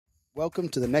Welcome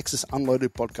to the Nexus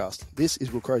Unloaded podcast. This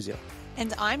is Will Crozier.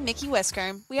 And I'm Nikki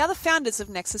Westcombe. We are the founders of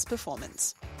Nexus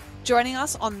Performance. Joining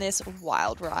us on this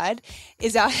wild ride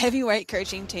is our heavyweight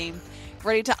coaching team,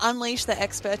 ready to unleash their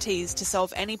expertise to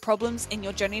solve any problems in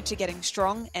your journey to getting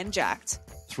strong and jacked.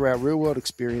 Through our real-world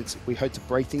experience, we hope to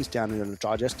break things down in a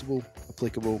digestible,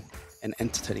 applicable, and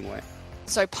entertaining way.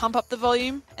 So pump up the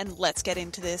volume and let's get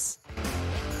into this.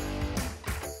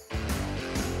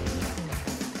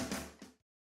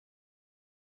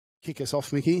 Kick us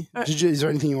off, Mikki. Is there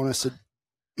anything you want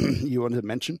to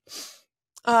mention?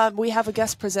 We have a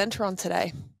guest presenter on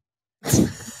today.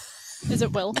 Is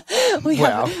it Will? We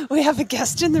have a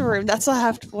guest in the room. That's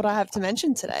what I have to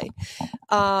mention today.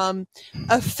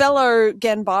 A fellow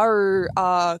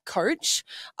Ganbaru coach.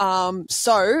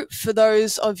 So for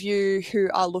those of you who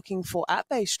are looking for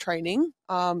app-based training,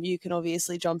 you can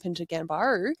obviously jump into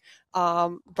Ganbaru.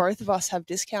 Both of us have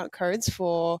discount codes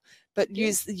but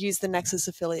use the Nexus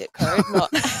affiliate code,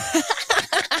 not.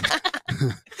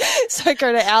 So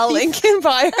go to our link in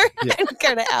bio and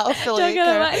go to our affiliate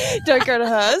code. Don't go to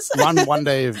hers. One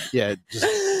day of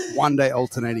just one day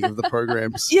alternating of the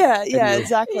programs. Yeah,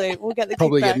 exactly. We'll get the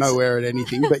probably kickbacks. Get nowhere at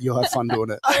anything, but you'll have fun doing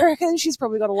it. I reckon she's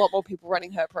probably got a lot more people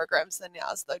running her programs than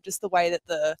ours, though. Just the way that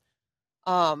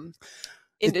the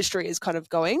industry is kind of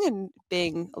going and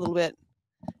being a little bit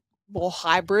more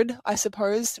hybrid, I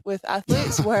suppose, with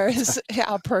athletes, whereas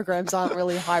our programs aren't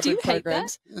really hybrid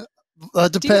programs.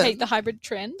 Do you hate the hybrid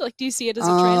trend? Like, do you see it as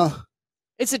a trend?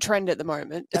 It's a trend at the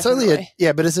moment. It's definitely.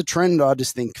 only but it's a trend. I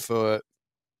just think for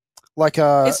like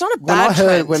it's not a bad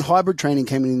trend. When hybrid training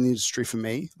came in the industry for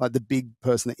me, like the big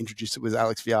person that introduced it was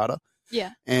Alex Viada.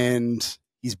 Yeah, and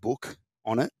his book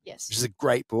on it. Yes, which is a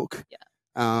great book. Yeah,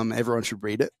 everyone should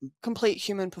read it. Complete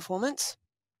Human Performance.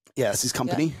 Yeah, it's his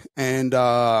company, and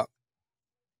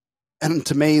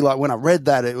to me, like when I read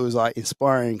that, it was like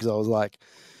inspiring because I was like,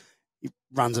 he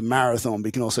runs a marathon, but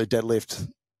he can also deadlift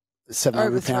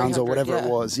 700 pounds or whatever it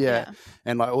was. Yeah.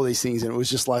 And like all these things. And it was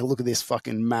just like, look at this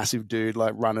fucking massive dude,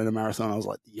 like running a marathon. I was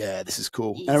like, yeah, this is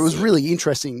cool. Easy. And it was really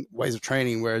interesting ways of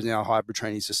training. Whereas now hybrid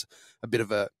training is just a bit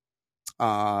of a,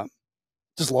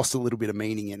 just lost a little bit of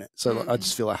meaning in it. So I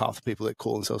just feel like half the people that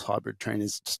call themselves hybrid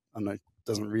trainers, just, I don't know,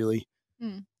 doesn't really,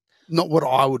 not what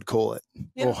I would call it.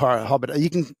 Yeah. Or hybrid.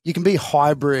 You can be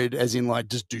hybrid as in like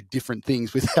just do different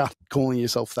things without calling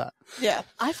yourself that. Yeah.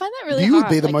 I find that really hard. You would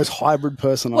be the most hybrid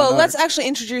person I know. Well, let's actually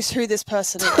introduce who this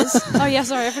person is. Oh yeah,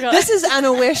 sorry, I forgot. This is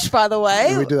Anna Wish, by the way.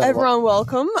 Everyone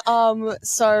welcome.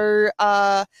 So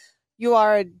you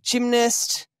are a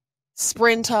gymnast,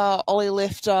 sprinter, ollie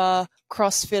lifter,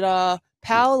 crossfitter,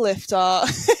 power lifter.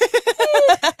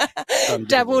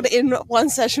 Dabbled in one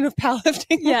session of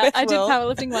powerlifting. Yeah, I did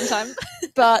powerlifting one time.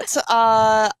 But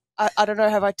I don't know,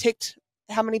 have I ticked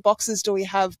how many boxes do we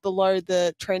have below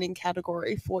the training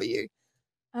category for you?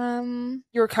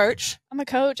 You're a coach? I'm a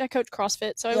coach. I coach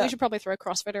CrossFit, so we should probably throw a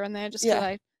CrossFitter in there just because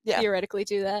I theoretically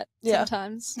do that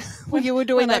sometimes. Well, you were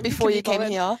doing that before you came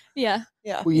here. Yeah.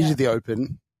 Well, you did the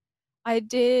Open. I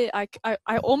did.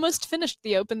 I almost finished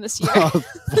the Open this year.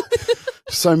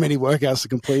 So many workouts to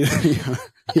complete.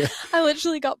 Yeah. I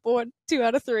literally got bored 2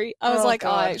 out of 3. I was like,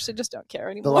 I actually just don't care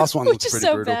anymore. The last one looked which is pretty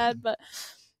so brutal. bad, but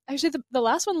actually the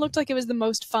last one looked like it was the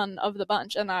most fun of the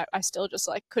bunch, and I still just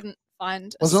like couldn't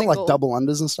find. Wasn't it like double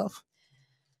unders and stuff?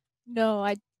 No,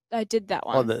 I did that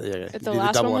one. The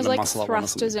last one was like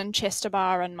thrusters and chest to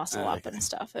bar and muscle up and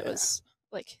stuff. It was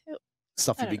like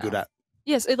stuff you'd be good at.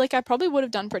 Yes, I probably would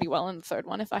have done pretty well in the third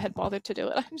one if I had bothered to do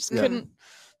it. I just couldn't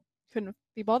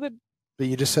be bothered. But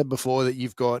you just said before that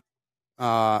you've got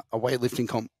a weightlifting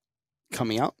comp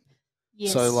coming up.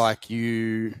 Yes. So like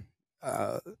you,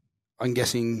 I'm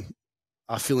guessing,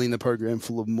 are filling the program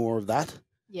full of more of that.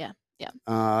 Yeah.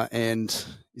 And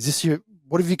is this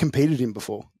what have you competed in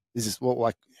before? Is this what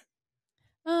like?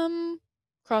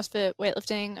 CrossFit,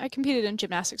 weightlifting. I competed in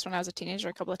gymnastics when I was a teenager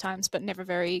a couple of times, but never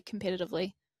very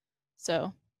competitively.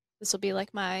 So this will be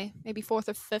like my maybe 4th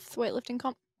or 5th weightlifting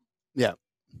comp. Yeah.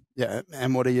 Yeah.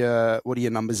 And what are your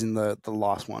numbers in the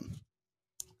last one?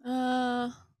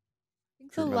 I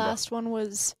think the last one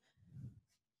was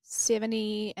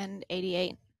 70 and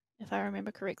 88, if I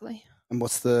remember correctly. And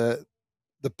what's the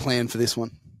plan for this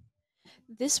one?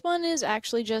 This one is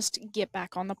actually just get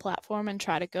back on the platform and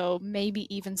try to go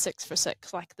maybe even 6 for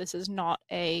 6. Like this is not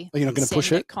a. Are you not going to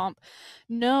push it? Comp.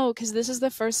 No, because this is the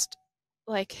first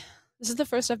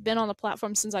I've been on the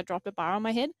platform since I dropped a bar on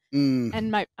my head,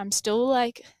 and I'm still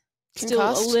like.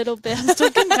 Concussed? Still a little bit. I'm still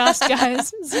concussed,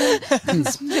 guys.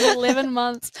 It's been 11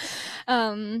 months.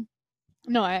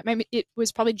 No, maybe it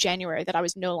was probably January that I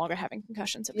was no longer having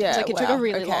concussions. It took a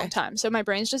really long time. So my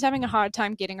brain's just having a hard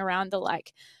time getting around the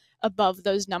like, above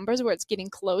those numbers where it's getting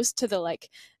close to the like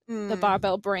the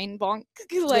barbell brain bonk,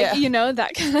 like Yeah. you know,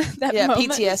 that kind of that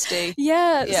moment. PTSD.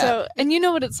 Yeah. So, and you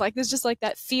know what it's like. There's just like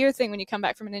that fear thing when you come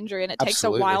back from an injury, and it takes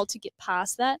a while to get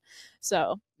past that.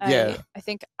 So I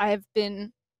think I've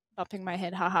been bumping my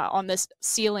head, on this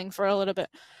ceiling for a little bit,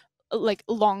 like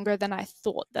longer than I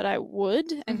thought that I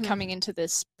would, and coming into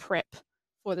this prep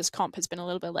for this comp has been a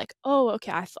little bit like, oh,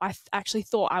 okay, I actually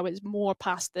thought I was more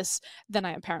past this than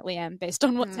I apparently am based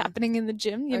on what's happening in the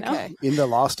gym, you know? In the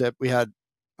last step, we had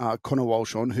Connor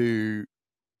Walsh on, who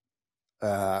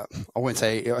I won't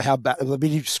say how bad, but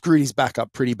he screwed his back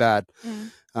up pretty bad.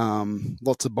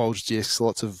 Lots of bulge discs,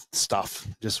 lots of stuff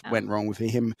just went wrong with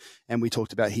him. And we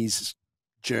talked about his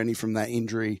journey from that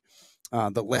injury,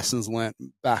 the lessons learnt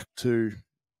back to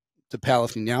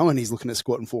powerlifting now, and he's looking at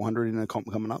squatting 400 in a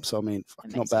comp coming up. So I mean,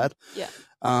 not bad. Yeah.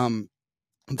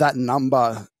 That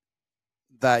number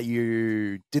that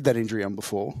you did that injury on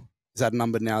before, is that a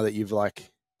number now that you've like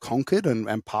conquered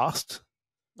and passed?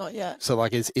 Not yet. So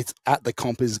like it's at the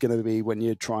comp is going to be when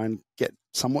you try and get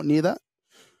somewhat near that.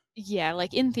 Yeah,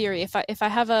 like in theory, if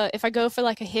I go for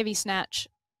like a heavy snatch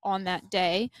on that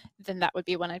day, then that would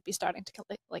be when I'd be starting to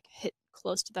like hit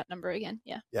close to that number again.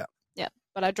 Yeah.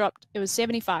 But it was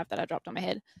 75 that I dropped on my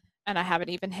head, and I haven't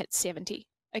even hit 70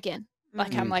 again.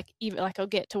 Like I'm like, even like I'll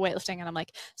get to weightlifting and I'm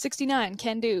like 69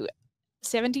 can do,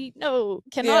 70 no,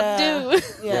 cannot do.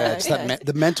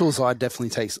 The mental side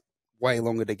definitely takes way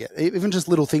longer to get. Even just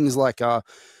little things like I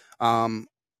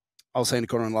was saying to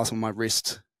Connor last one, my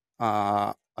wrist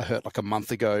I hurt like a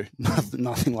month ago.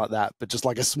 Nothing like that, but just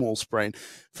like a small sprain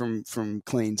from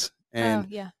cleans. And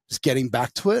just getting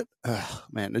back to it,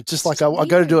 man, it's just like I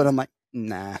go to do it, I'm like,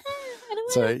 nah.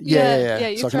 So you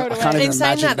so throw it I away. can't even In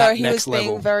saying imagine that though, he was next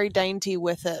level. being very dainty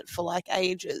with it for like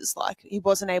ages. Like he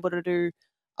wasn't able to do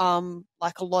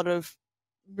like a lot of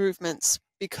movements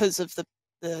because of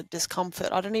the discomfort.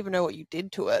 I don't even know what you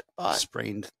did to it, but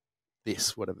sprained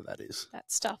this, whatever that is.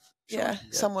 That stuff.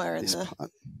 Somewhere in the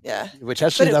part. Which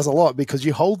actually does a lot because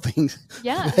you hold things.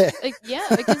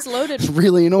 It gets loaded. It's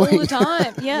really annoying all the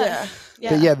time.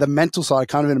 But the mental side, I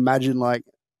can't even imagine, like,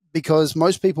 because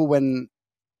most people when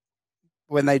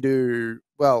they do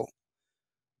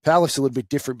powerlift's a little bit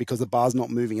different because the bar's not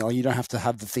moving. Like, you don't have to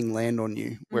have the thing land on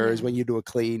you. Whereas when you do a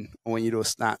clean or when you do a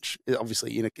snatch,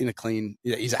 obviously in a clean,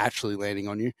 he's actually landing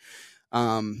on you.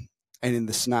 And in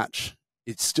the snatch,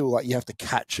 it's still like you have to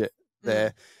catch it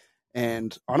there.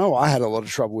 And I know I had a lot of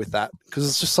trouble with that because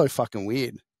it's just so fucking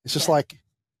weird. It's just like,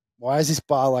 why is this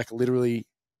bar like literally,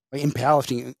 like in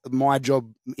powerlifting, my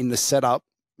job in the setup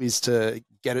is to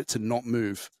get it to not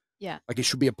move. Yeah. Like it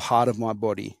should be a part of my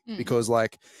body because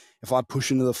like if I push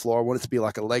into the floor, I want it to be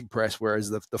like a leg press, whereas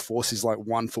the force is like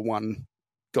 1-for-1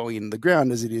 going in the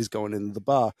ground as it is going into the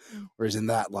bar. Whereas in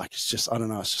that, like, it's just, I don't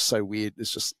know, it's just so weird.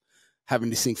 It's just having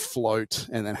this thing float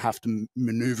and then have to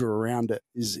maneuver around it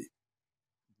is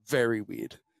very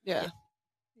weird.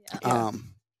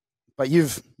 But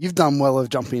you've done well of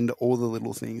jumping into all the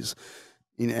little things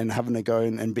and having to go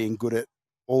and being good at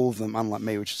all of them, unlike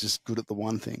me, which is just good at the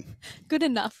one thing. Good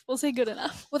enough. We'll say good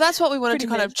enough. Well, that's what we wanted to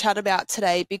kind of chat about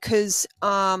today because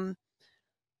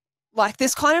like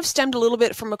this kind of stemmed a little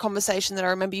bit from a conversation that I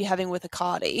remember you having with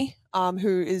Akadi,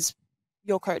 who is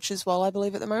your coach as well, I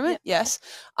believe, at the moment. Yes.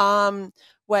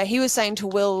 Where he was saying to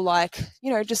Will, like,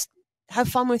 you know, just have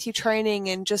fun with your training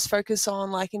and just focus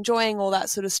on like enjoying all that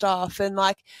sort of stuff. And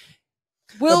like,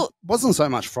 Will it wasn't so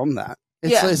much from that.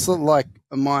 It's like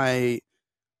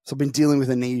so I've been dealing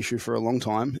with a knee issue for a long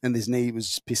time, and this knee was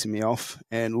just pissing me off.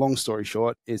 And long story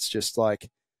short, it's just like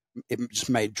it just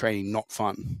made training not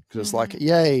fun because it's like,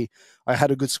 yay, I had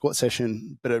a good squat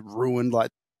session, but it ruined like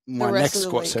my next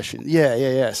squat session.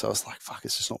 So I was like, fuck,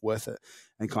 it's just not worth it,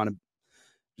 and kind of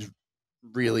just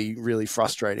really, really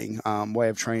frustrating way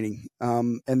of training.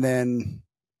 And then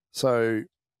so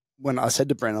when I said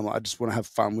to Brent, I'm like, I just want to have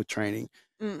fun with training.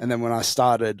 And then when I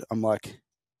started, I'm like,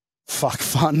 fuck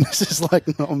fun. This is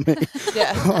like not me.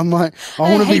 I'm like, I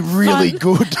want to be really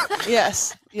good.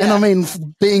 And I mean,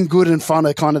 being good and fun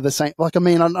are kind of the same. Like, I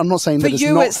mean, I'm not saying that it's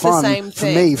not fun. The same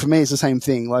thing. For me, it's the same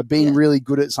thing. Like being really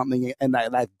good at something and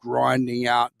that grinding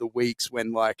out the weeks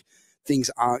when like things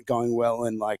aren't going well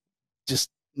and like just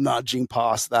nudging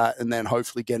past that and then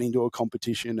hopefully getting to a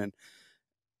competition and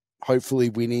hopefully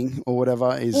winning or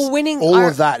whatever is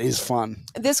of that is fun.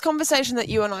 This conversation that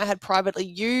you and I had privately,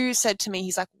 you said to me,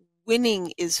 he's like,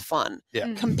 winning is fun.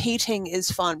 Competing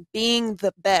is fun. Being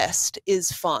the best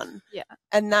is fun.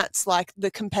 And that's like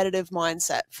the competitive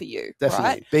mindset for you. Definitely.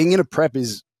 Right? Being in a prep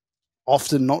is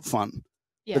often not fun.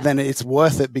 But then it's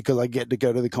worth it because I get to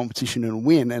go to the competition and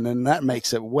win, and then that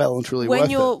makes it well and truly when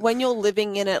worth you're it. When you're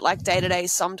living in it like day to day,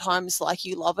 sometimes like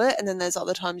you love it, and then there's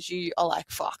other times you are like,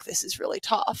 fuck, this is really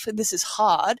tough and this is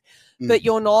hard. But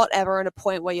you're not ever in a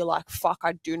point where you're like, fuck,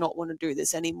 I do not want to do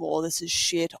this anymore. This is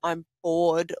shit. I'm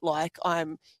bored. Like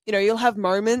you'll have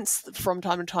moments from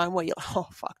time to time where you're like, oh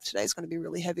fuck, today's going to be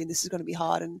really heavy and this is going to be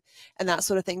hard and that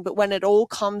sort of thing. But when it all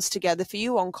comes together for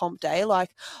you on comp day,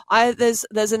 like there's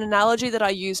an analogy that I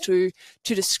use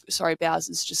sorry, Bowers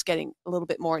is just getting a little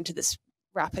bit more into this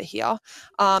wrapper here.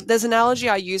 There's an analogy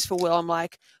I use for Will. I'm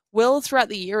like, Will throughout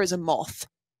the year is a moth,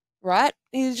 right?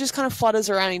 He just kind of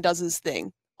flutters around and he does his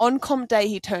thing. On comp day,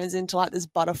 he turns into like this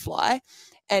butterfly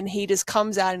and he just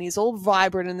comes out and he's all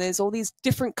vibrant and there's all these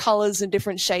different colors and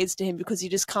different shades to him because he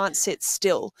just can't sit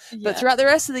still. Yeah. But throughout the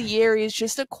rest of the year, he's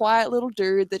just a quiet little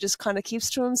dude that just kind of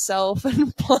keeps to himself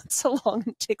and plods along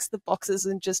and ticks the boxes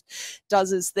and just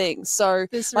does his thing. So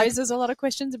this raises a lot of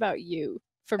questions about you.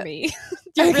 For me,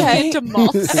 you're really into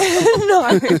moths.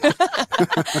 No,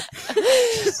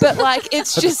 but like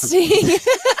it's just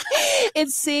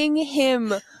seeing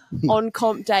him on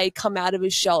comp day come out of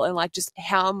his shell and like just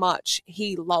how much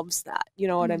he loves that. You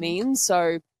know what I mean?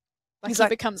 So he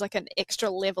becomes like an extra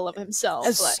level of himself.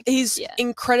 He's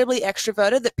incredibly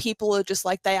extroverted that people are just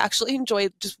like, they actually enjoy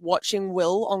just watching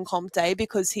Will on comp day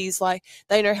because he's like,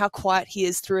 they know how quiet he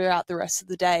is throughout the rest of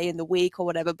the day and the week or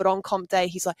whatever. But on comp day,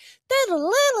 he's like,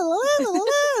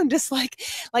 and just like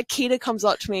Keita comes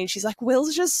up to me and she's like,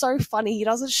 Will's just so funny. He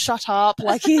doesn't shut up.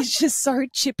 Like he's just so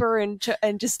chipper and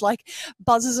just like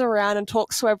buzzes around and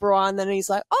talks to everyone. Then he's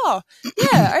like, oh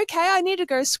yeah, okay, I need to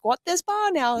go squat this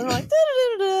bar now. And I'm like,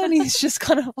 and he's just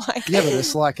kind of like, yeah, but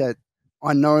it's like I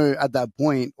know at that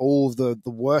point all of the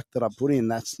work that I put in,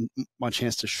 that's my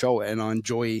chance to show it, and I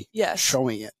enjoy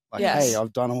showing it. Like, hey,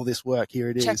 I've done all this work. Here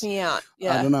it is. Check me out.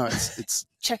 Yeah, I don't know. It's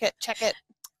check it.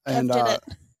 And did it.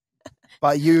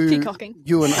 But you peacocking.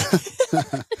 You and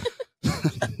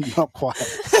not quite.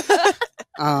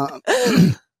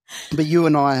 But you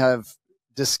and I have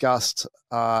discussed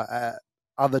at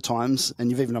other times,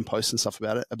 and you've even done posts and stuff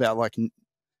about it. About like,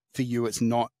 for you, it's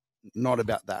not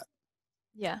about that.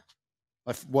 Yeah.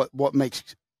 Like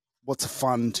what's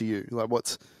fun to you? Like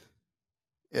what's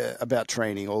about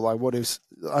training, or like what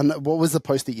was the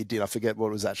post that you did? I forget what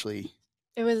it was actually.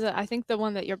 It was, I think the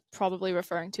one that you're probably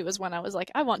referring to is when I was like,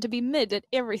 I want to be mid at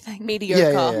everything.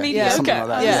 Mediocre. Mediocre. Like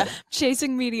that, yeah.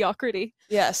 Chasing mediocrity.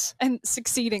 Yes. And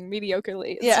succeeding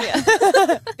mediocrely.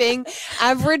 Yeah. Being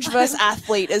average versus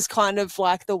athlete is kind of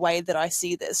like the way that I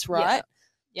see this, right?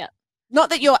 Yeah. Not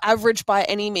that you're average by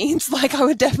any means. Like I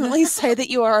would definitely say that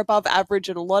you are above average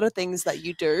at a lot of things that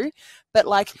you do, but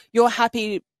like you're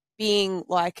happy being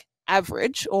like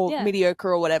average or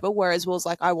mediocre or whatever. Whereas Will's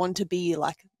like, I want to be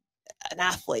like an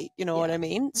athlete, you know what I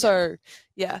mean? So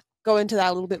go into that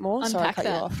a little bit more. Unpack Sorry, I cut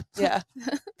you off. Yeah.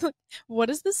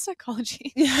 What is this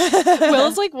psychology?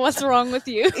 Will's like, what's wrong with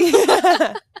you?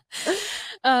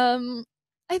 I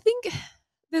think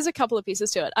there's a couple of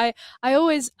pieces to it.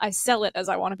 I sell it as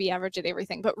I want to be average at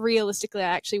everything, but realistically I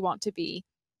actually want to be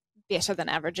better than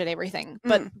average at everything.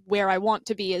 But where I want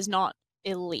to be is not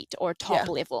elite or top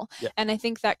level. Yeah. And I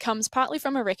think that comes partly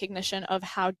from a recognition of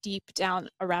how deep down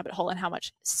a rabbit hole and how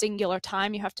much singular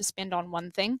time you have to spend on one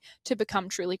thing to become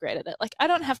truly great at it. Like I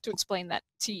don't have to explain that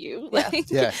to you. Like,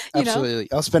 yeah,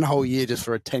 absolutely. I'll spend a whole year just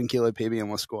for a 10 kilo PB on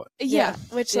my squat. Yeah.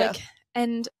 Which like,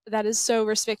 and that is so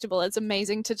respectable. It's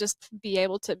amazing to just be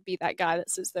able to be that guy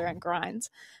that sits there and grinds.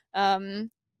 But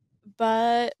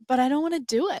I don't want to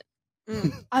do it.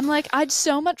 I'm like, I'd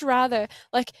so much rather,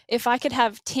 like, if I could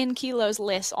have 10 kilos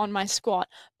less on my squat,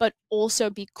 but also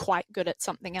be quite good at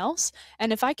something else.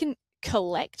 And if I can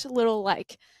collect little,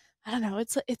 like, I don't know,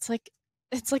 it's like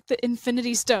the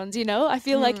infinity stones, you know? I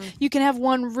feel like you can have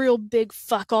one real big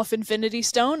fuck off infinity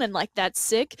stone and like that's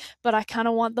sick, but I kind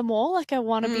of want them all. Like I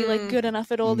want to be like good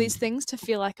enough at all these things to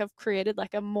feel like I've created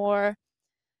like a more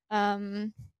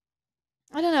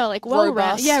I don't know, like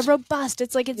robust. Robust.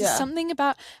 It's like something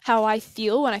about how I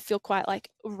feel when I feel quite like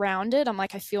rounded. I'm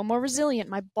like, I feel more resilient.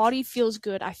 My body feels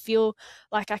good. I feel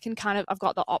like I can I've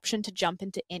got the option to jump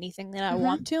into anything that I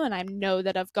want to, and I know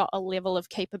that I've got a level of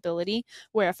capability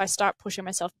where if I start pushing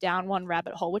myself down one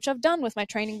rabbit hole, which I've done with my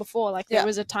training before, like there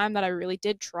was a time that I really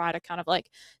did try to kind of like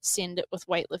send it with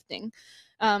weightlifting.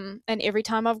 And every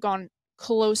time I've gone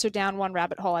closer down one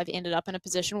rabbit hole, I've ended up in a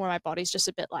position where my body's just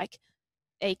a bit like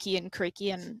achy and creaky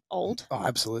and old. Oh,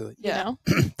 absolutely. You know?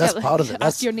 That's part of it.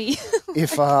 That's your knee.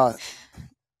 If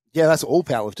that's all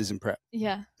powerlifters in prep.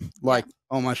 Yeah. Like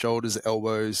on my shoulders,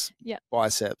 elbows, yeah,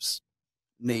 biceps,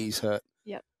 knees hurt.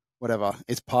 Yeah. Whatever.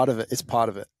 It's part of it.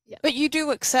 Yeah. But you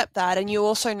do accept that, and you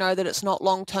also know that it's not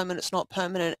long term and it's not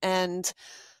permanent. And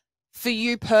for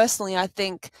you personally, I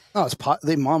think it's part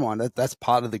in my mind that's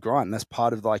part of the grind. That's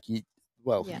part of like you.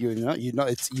 Well,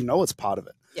 it's part of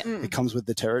it. Yeah. It comes with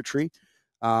the territory.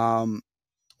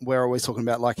 We're always talking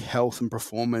about like health and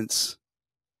performance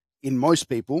in most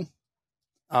people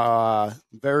are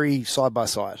very side by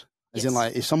side. As in,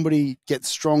 like, if somebody gets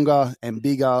stronger and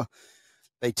bigger,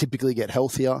 they typically get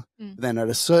healthier. Then at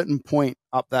a certain point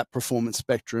up that performance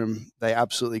spectrum, they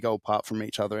absolutely go apart from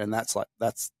each other, and that's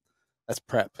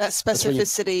prep. That's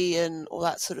specificity and all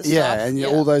that sort of stuff. Yeah, and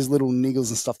all those little niggles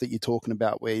and stuff that you're talking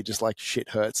about where you just like shit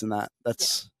hurts and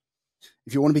that's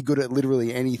if you want to be good at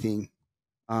literally anything,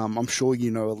 I'm sure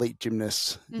you know elite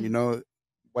gymnasts, you know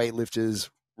weightlifters,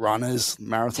 runners,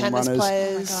 marathon tennis runners,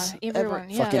 players, oh everyone,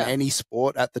 fucking any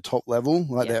sport at the top level,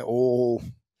 like they're all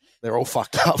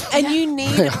fucked up. And you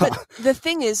need, but the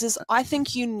thing is I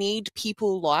think you need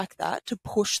people like that to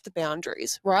push the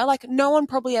boundaries, right? Like no one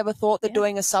probably ever thought that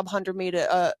doing a sub 100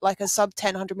 meter, like a sub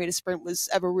 10 100 meter sprint was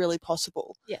ever really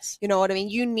possible. Yes. You know what I mean?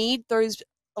 You need those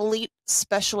elite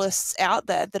specialists out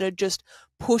there that are just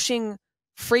pushing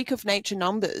freak of nature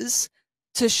numbers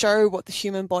to show what the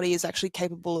human body is actually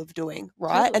capable of doing,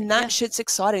 right? Totally, and that shit's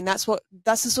exciting. That's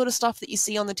the sort of stuff that you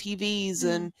see on the TVs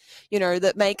and, you know,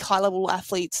 that make high-level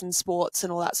athletes and sports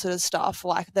and all that sort of stuff,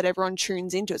 like, that everyone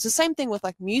tunes into. It's the same thing with,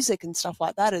 like, music and stuff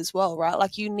like that as well, right?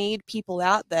 Like, you need people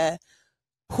out there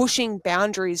pushing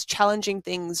boundaries, challenging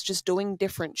things, just doing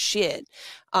different shit.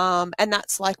 And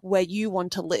that's, like, where you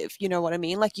want to live, you know what I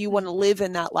mean? Like, you want to live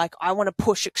in that, like, I want to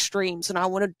push extremes and I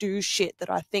want to do shit that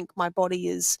I think my body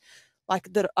is...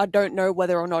 like that, I don't know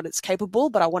whether or not it's capable,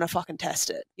 but I want to fucking test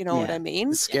it. You know what I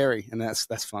mean? It's scary, and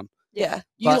that's fun. Yeah,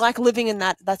 you like living in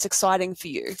that. That's exciting for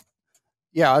you.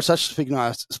 Yeah, I was actually speaking to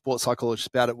a sports psychologist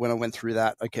about it when I went through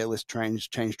that. Okay, let's change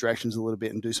directions a little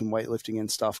bit and do some weightlifting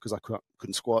and stuff because I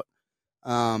couldn't squat.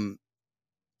 And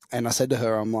I said to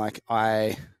her, I'm like,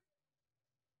 I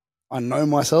know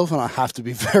myself, and I have to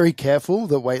be very careful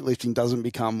that weightlifting doesn't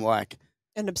become like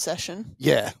an obsession.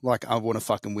 Yeah, like I want to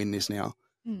fucking win this now.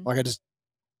 Like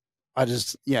I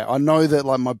know that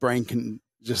like my brain can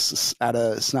just at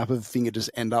a snap of a finger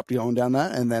just end up going down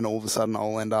that, and then all of a sudden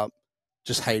I'll end up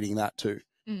just hating that too,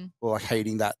 or like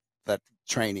hating that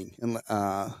training, and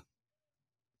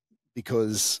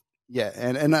because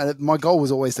and my goal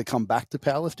was always to come back to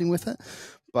powerlifting with it,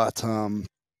 but I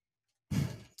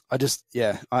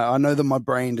know that my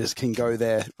brain just can go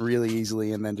there really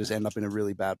easily and then just end up in a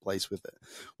really bad place with it.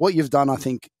 What you've done, I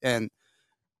think, and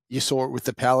you saw it with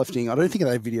the powerlifting. I don't think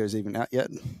that video's even out yet.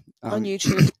 On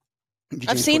YouTube.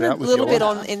 I've seen a little bit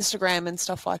on Instagram and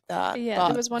stuff like that. Yeah,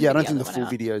 there was one video I don't think the full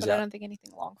video's out. I don't think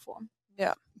anything long form.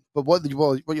 Yeah. But what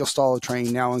your style of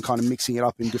training now and kind of mixing it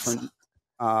up in different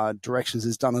directions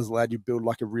has done has allowed you to build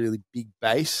like a really big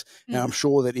base. And I'm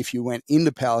sure that if you went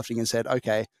into powerlifting and said,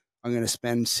 okay, I'm going to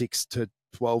spend 6 to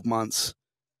 12 months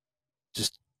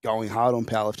just going hard on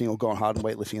powerlifting or going hard on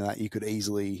weightlifting and that, you could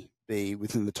easily be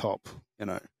within the top, you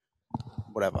know,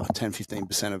 whatever,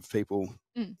 10-15% of people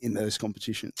in those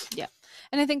competitions. Yeah.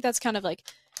 And I think that's kind of like,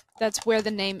 that's where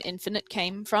the name Infinite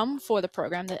came from for the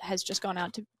program that has just gone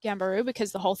out to Gambaroo,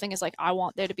 because the whole thing is like, I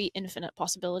want there to be infinite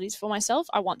possibilities for myself.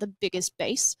 I want the biggest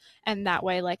base. And that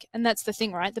way, like, and that's the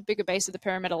thing, right? The bigger base of the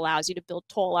pyramid allows you to build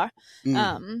taller.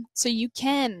 So you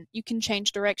can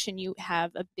change direction. You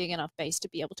have a big enough base to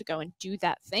be able to go and do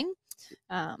that thing.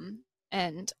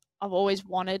 And I've always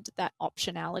wanted that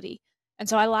optionality. And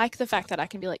so I like the fact that I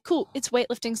can be like, cool, it's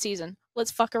weightlifting season.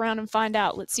 Let's fuck around and find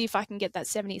out. Let's see if I can get that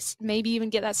 70, maybe even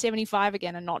get that 75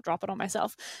 again and not drop it on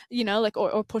myself, you know, like,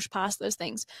 or push past those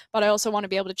things. But I also want to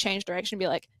be able to change direction and be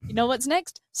like, you know what's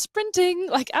next? Sprinting.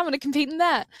 Like, I'm going to compete in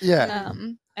that. Yeah.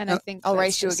 And I think I'll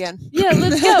race you again. Yeah,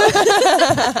 let's go.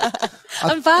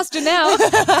 I'm faster now.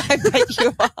 I bet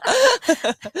you are.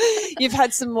 You've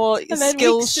had some more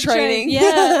skills training.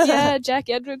 Yeah. Jack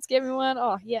Edwards gave me one.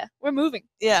 Oh, yeah. We're moving.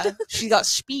 Yeah. She got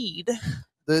speed.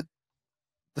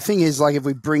 The thing is, like, if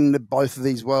we bring both of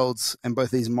these worlds and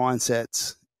both these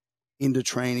mindsets into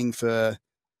training for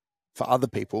other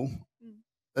people,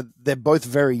 they're both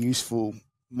very useful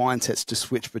mindsets to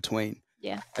switch between.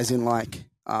 Yeah. As in, like,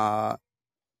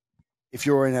 if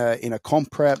you're in a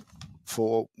comp prep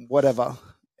for whatever,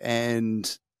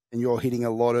 and you're hitting a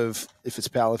lot of, if it's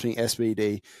powerlifting,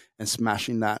 SBD, and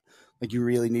smashing that, like, you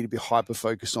really need to be hyper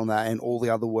focused on that, and all the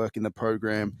other work in the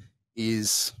program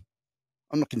is,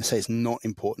 I'm not going to say it's not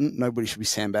important. Nobody should be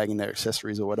sandbagging their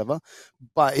accessories or whatever,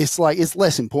 but it's like, it's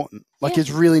less important. Like, it's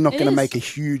really not going to make a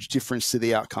huge difference to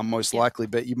the outcome, most likely,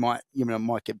 but you might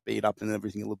get beat up and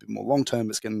everything a little bit more long term.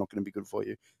 It's not going to be good for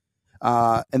you.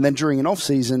 And then during an off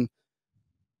season,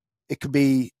 it could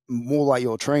be more like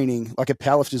your training, like a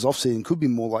powerlifter's off season could be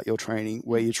more like your training,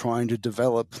 where you're trying to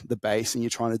develop the base and you're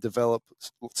trying to develop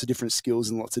lots of different skills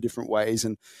in lots of different ways.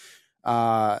 And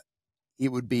it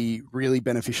would be really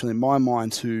beneficial in my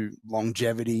mind to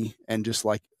longevity and just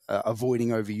like avoiding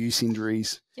overuse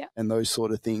injuries and those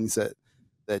sort of things that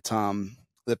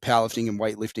powerlifting and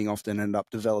weightlifting often end up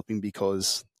developing,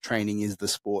 because training is the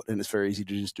sport and it's very easy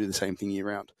to just do the same thing year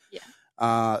round.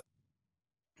 Yeah.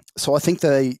 So I think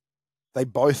they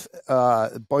both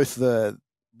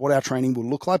what our training will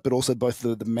look like, but also both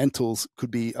the mentals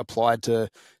could be applied to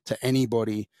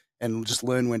anybody, and just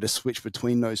learn when to switch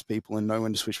between those people and know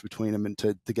when to switch between them, and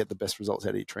to get the best results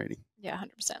out of your training. Yeah,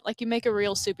 100%. Like, you make a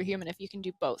real superhuman if you can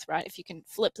do both, right? If you can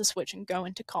flip the switch and go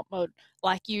into comp mode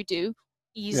like you do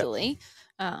easily,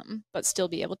 but still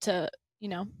be able to,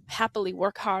 happily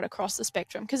work hard across the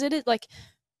spectrum. Because it is like,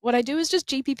 what I do is just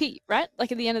GPP, right?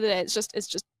 Like, at the end of the day, it's just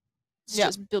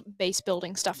base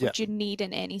building stuff, which you need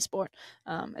in any sport.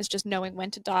 It's just knowing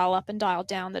when to dial up and dial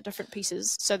down the different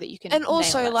pieces so that you can and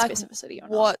also nail that like specificity or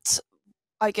not.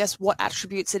 what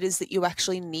attributes it is that you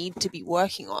actually need to be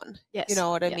working on. Yes. You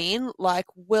know what I mean? Like,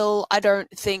 I don't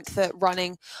think that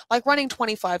running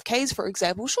 25Ks, for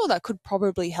example, sure, that could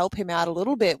probably help him out a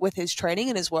little bit with his training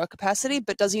and his work capacity,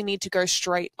 but does he need to go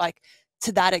straight like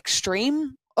to that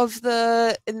extreme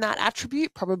in that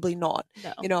attribute? Probably not.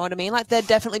 No. You know what I mean? Like, there'd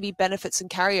definitely be benefits and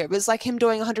carryovers, like him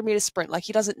doing a 100-meter sprint. Like,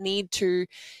 he doesn't need to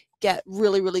get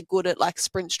really, really good at like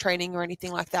sprints training or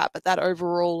anything like that, but that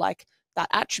overall, like, that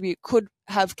attribute could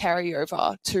have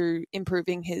carryover to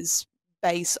improving his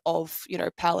base of,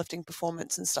 powerlifting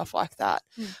performance and stuff like that.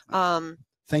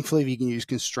 Thankfully, if you can use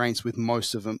constraints with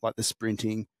most of them, like the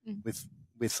sprinting, with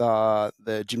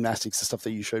the gymnastics, the stuff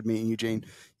that you showed me and Eugene,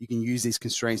 you can use these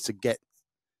constraints to get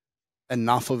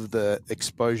enough of the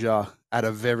exposure at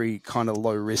a very kind of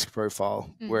low risk profile.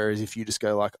 Whereas if you just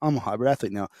go like, I'm a hybrid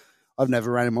athlete now, I've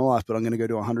never ran in my life, but I'm going to go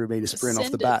do a 100-meter sprint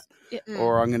off the bat,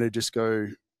 or I'm going to just go,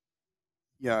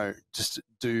 just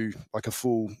do like a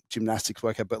full gymnastics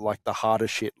workout, but like the harder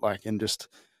shit, like, and just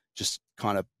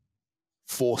kind of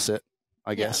force it,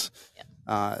 I guess.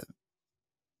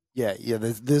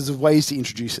 There's ways to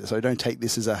introduce it. So don't take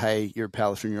this as a, hey, you're a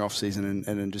powerlifter in your off season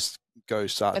and then just go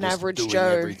start an just average doing Joe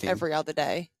everything every other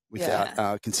day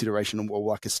without consideration or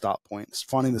like a start point.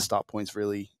 Finding the start point is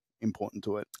really important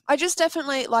to it. I just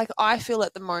definitely, I feel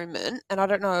at the moment, and I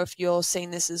don't know if you're seeing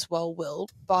this as well, Will,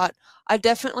 but I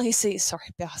definitely see, sorry,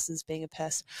 Bass is being a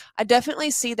pest. I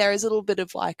definitely see there is a little bit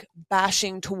of like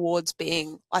bashing towards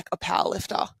being like a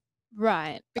powerlifter.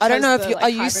 Right. I don't know if are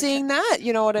you seeing that?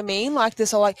 You know what I mean? Like,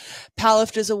 this are like,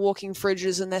 powerlifters are walking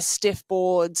fridges and they're stiff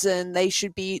boards and they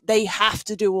have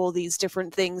to do all these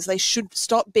different things. They should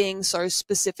stop being so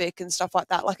specific and stuff like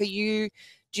that. Like, do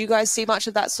you guys see much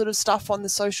of that sort of stuff on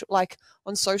the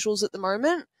on socials at the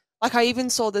moment? Like, I even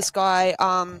saw this guy.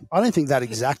 I don't think that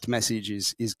exact message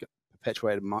is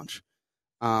perpetuated much.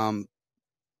 But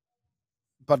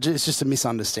it's just a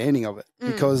misunderstanding of it,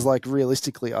 because like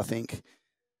realistically, I think,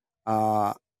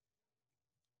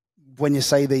 when you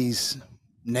say these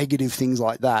negative things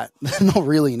like that, they're not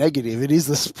really negative. It is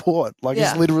the sport. Like,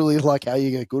 it's literally like how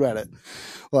you get good at it.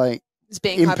 Like,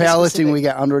 in powerlifting, we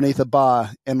get underneath a bar,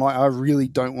 and like, I really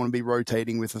don't want to be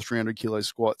rotating with a 300 kilo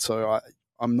squat. So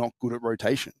I'm not good at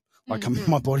rotation. Like,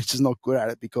 my body's just not good at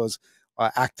it, because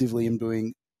I actively am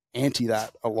doing anti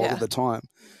that a lot of the time.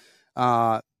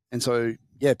 And so,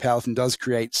 powerlifting does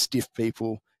create stiff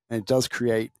people, and it does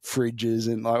create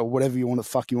fridges and like whatever you want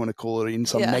to call it in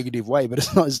some negative way. But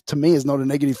it's not, to me, it's not a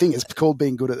negative thing. It's called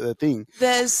being good at the thing.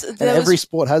 Every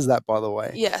sport has that, by the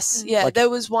way. Yes. Yeah. Like, there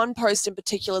was one post in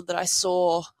particular that I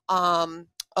saw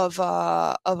of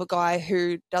a guy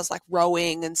who does like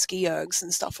rowing and ski ergs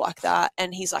and stuff like that.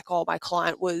 And he's like, oh, my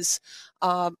client was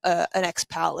an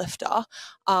ex-powerlifter.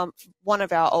 One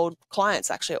of our old clients,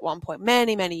 actually, at one point,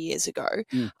 many, many years ago.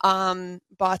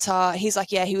 But he's like,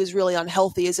 he was really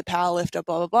unhealthy as a powerlifter,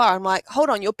 blah, blah, blah. I'm like, hold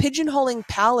on, you're pigeonholing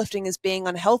powerlifting as being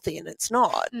unhealthy, and it's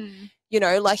not.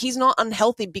 Like, he's not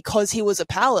unhealthy because he was a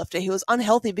powerlifter. He was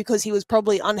unhealthy because he was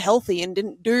probably unhealthy and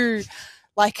didn't do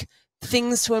like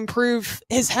things to improve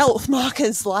his health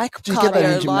markers, like do you cardio, get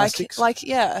that in gymnastics?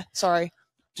 Sorry.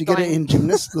 Do you get it in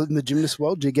in the gymnast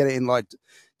world? Do you get it in like, do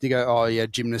you go, oh yeah,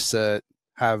 gymnasts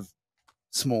have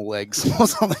small legs or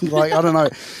something? Like, I don't know,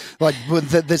 like, but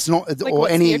that's not, like, or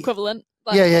what's any the equivalent?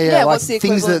 Like, like what's the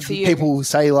things that for you? People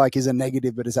say like is a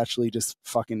negative, but it's actually just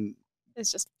fucking.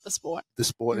 It's just the sport.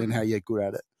 And how you're good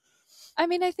at it. I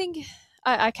mean, I think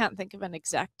I can't think of an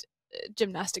exact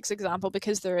gymnastics example,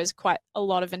 because there is quite a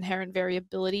lot of inherent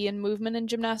variability in movement in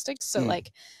gymnastics. So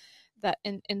like, that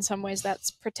in some ways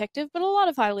that's protective, but a lot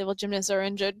of high level gymnasts are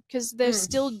injured because they're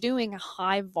still doing a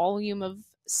high volume of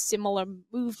similar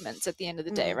movements at the end of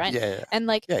the day, right? Yeah. And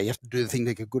like, yeah, you have to do the thing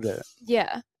they get good at.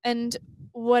 Yeah. And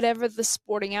whatever the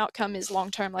sporting outcome is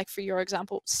long term, like for your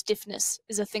example, stiffness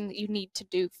is a thing that you need to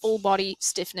do. Full body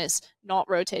stiffness, not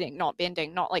rotating, not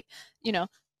bending, not like, you know,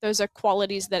 those are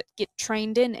qualities that get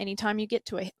trained in anytime you get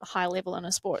to a high level in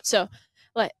a sport. So,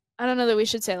 like, I don't know that we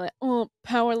should say, like, oh,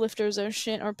 powerlifters are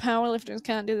shit or powerlifters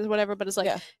can't do this, whatever. But it's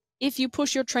like, if you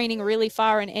push your training really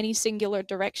far in any singular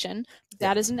direction,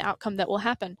 that is an outcome that will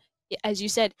happen. As you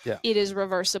said, it is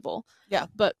reversible. Yeah.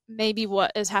 But maybe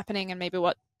what is happening and maybe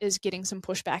what is getting some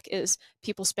pushback is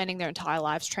people spending their entire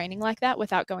lives training like that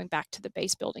without going back to the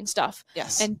base building stuff.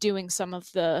 Yes. And doing some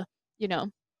of the, you know,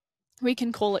 we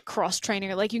can call it cross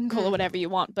training, or like you can call it whatever you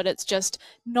want, but it's just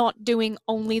not doing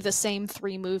only the same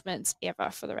 3 movements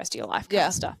ever for the rest of your life kind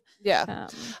of stuff. Yeah.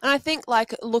 And I think,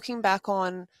 like, looking back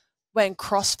on when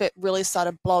CrossFit really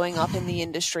started blowing up in the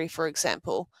industry, for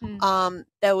example,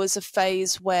 there was a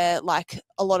phase where, like,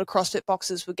 a lot of CrossFit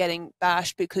boxers were getting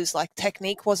bashed because, like,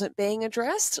 technique wasn't being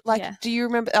addressed. Like, do you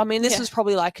remember? I mean, this was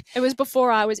probably like... It was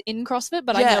before I was in CrossFit,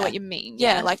 but I know what you mean.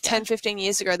 Yeah, like 10, 15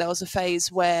 years ago, there was a phase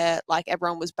where, like,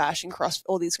 everyone was bashing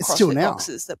all these CrossFit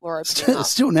boxes that were opening up.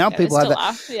 Still now, people have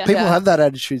that. People have that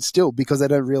attitude still because they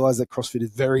don't realize that CrossFit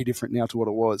is very different now to what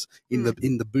it was in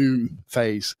the boom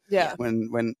phase. Yeah.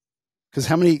 When because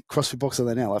how many CrossFit boxes are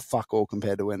there now? Like, fuck all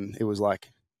compared to when it was,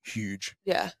 like, huge.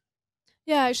 Yeah.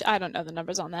 Yeah, I don't know the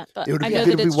numbers on that, but I know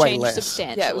that it's way changed less.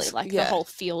 substantially. The whole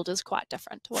field is quite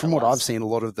different. From what I've seen, a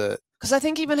lot of the... Because I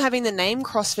think even having the name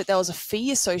CrossFit, there was a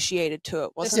fee associated to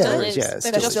it, wasn't there? Yeah,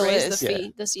 They've just raised the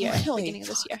fee this year, beginning of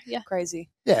this year. Yeah, crazy.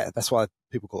 Yeah, that's why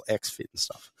people call it XFit and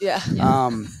stuff. Yeah.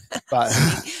 But...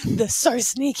 They're so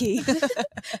sneaky.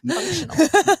 Functional.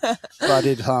 But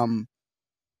it...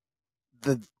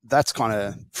 that's kind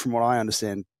of, from what I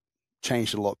understand,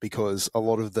 changed a lot because a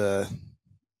lot of the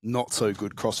not so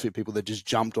good CrossFit people that just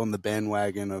jumped on the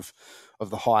bandwagon of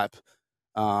the hype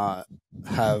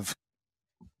have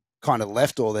kind of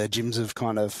left, or their gyms have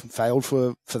kind of failed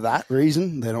for that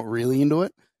reason. They're not really into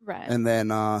it. Right. And then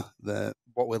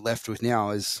what we're left with now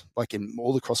is, like, in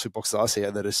all the CrossFit boxes I see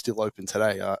that are still open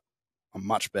today are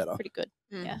much better. Pretty good.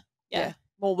 Yeah.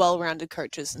 More well-rounded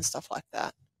coaches and stuff like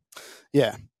that.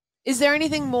 Yeah. Is there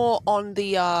anything more on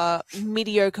the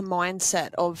mediocre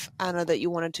mindset of Anna that you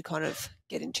wanted to kind of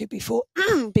get into before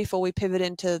we pivot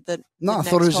into the No, I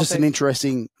thought it was just an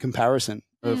interesting comparison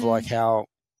of like how.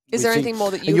 Is there anything more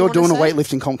that you? And you're doing a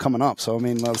weightlifting comp coming up, so I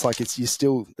mean, it's like there's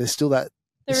still that.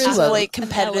 There is athlete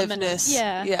competitiveness.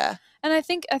 Yeah. And I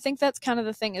think that's kind of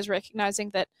the thing, is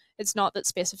recognizing that it's not that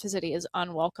specificity is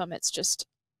unwelcome. It's just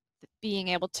being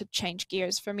able to change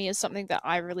gears for me is something that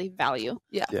I really value.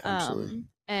 Yeah, absolutely.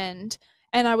 And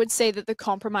I would say that the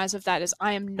compromise of that is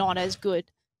I am not as good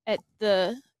at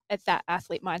that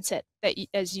athlete mindset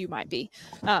as you might be.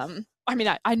 I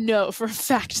mean, I know for a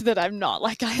fact that I'm not.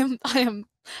 Like, I am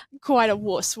quite a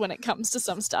wuss when it comes to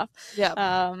some stuff.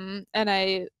 Yeah.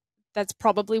 And that's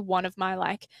probably one of my,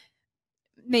 like,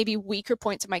 maybe weaker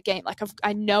points in my game. Like,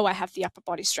 I know I have the upper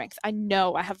body strength. I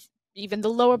know I have even the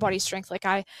lower body strength. Like,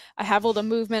 I have all the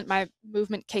movement. My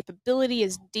movement capability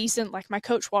is decent. Like, my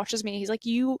coach watches me. He's like,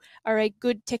 you are a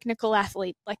good technical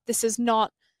athlete. Like, this is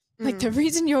not, like, the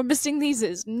reason you're missing these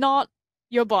is not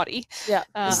your body. Yeah.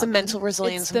 It's the mental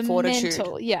resilience and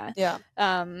fortitude. Yeah.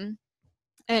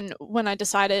 And when I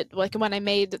decided, like, when I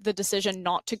made the decision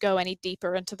not to go any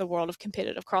deeper into the world of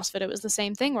competitive CrossFit, it was the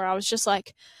same thing where I was just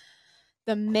like,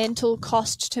 the mental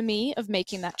cost to me of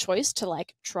making that choice to,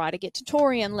 like, try to get to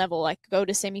Torian level, like, go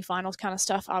to semifinals kind of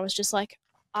stuff, I was just like,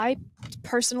 I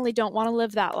personally don't want to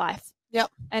live that life. Yep.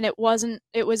 And it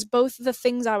was both the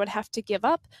things I would have to give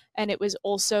up, and it was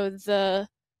also the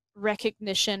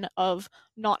recognition of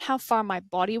not how far my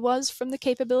body was from the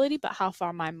capability, but how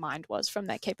far my mind was from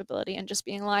that capability, and just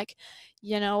being like,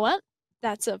 you know what,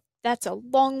 that's a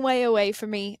long way away for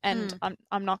me, and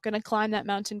I'm not going to climb that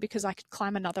mountain because I could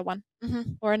climb another one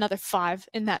or another 5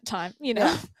 in that time, you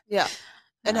know? Yeah.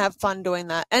 And have fun doing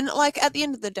that. And, like, at the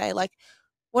end of the day, like,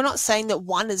 we're not saying that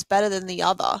one is better than the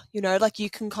other, you know, like, you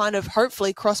can kind of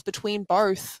hopefully cross between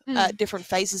both at different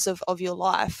phases of your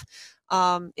life.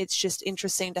 It's just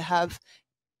interesting to have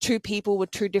two people with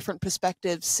two different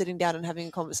perspectives sitting down and having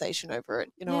a conversation over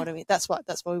it. You know what I mean? That's why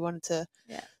we wanted to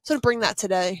sort of bring that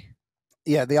today.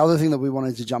 Yeah, the other thing that we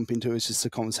wanted to jump into is just a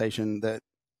conversation that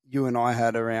you and I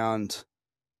had around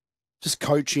just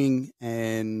coaching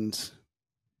and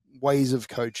ways of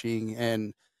coaching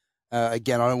and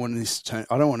again, I don't want this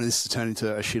to turn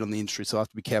into a shit on the industry, so I have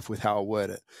to be careful with how I word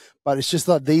it. But it's just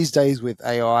that these days with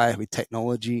AI, with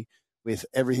technology, with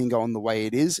everything going the way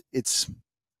it is, it's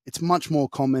much more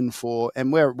common for,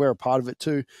 and we're a part of it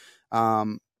too,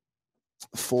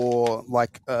 for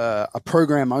like a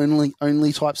program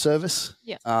only type service,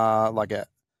 like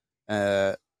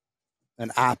an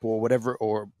app or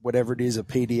whatever it is, a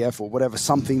PDF or whatever,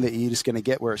 something that you're just going to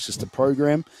get where it's just a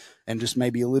program and just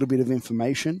maybe a little bit of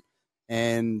information,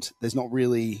 and there's not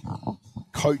really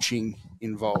coaching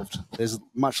involved. There's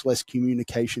much less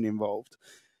communication involved.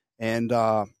 And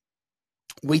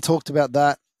we talked about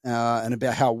that and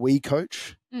about how we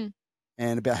coach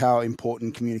and about how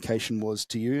important communication was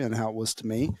to you and how it was to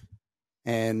me.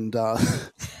 And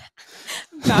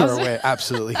we're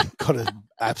absolutely got an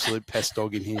absolute pest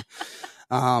dog in here.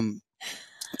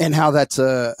 And how that's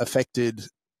affected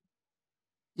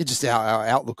just our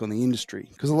outlook on the industry.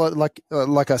 Because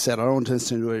like I said, I don't want to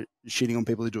turn into shitting on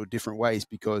people who do it different ways,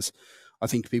 because I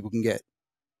think people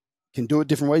can do it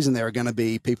different ways, and there are going to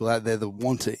be people out there that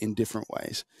want it in different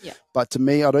ways. Yeah. But to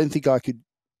me, I don't think I could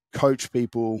coach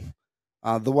people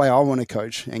the way I want to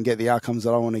coach and get the outcomes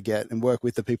that I want to get and work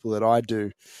with the people that I do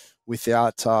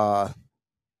without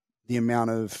the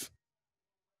amount of,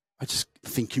 I just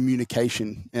think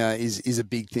communication is a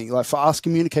big thing. Like for us,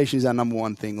 communication is our number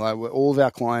one thing. Like all of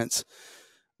our clients,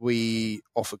 we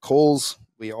offer calls,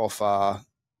 we offer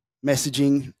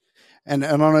messaging, and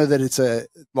I know that it's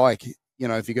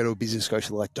if you go to a business coach,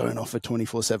 they're like, don't offer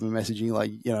 24/7 messaging. Like,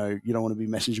 you don't want to be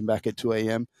messaging back at 2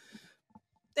 a.m.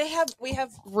 We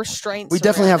have restraints. We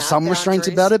definitely have some restraints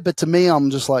about it, but to me, I'm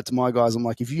just like, to my guys, I'm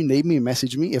like, if you need me,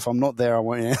 message me. If I'm not there, I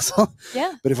won't answer.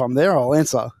 Yeah. But if I'm there, I'll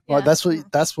answer. Yeah. Like that's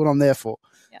what I'm there for,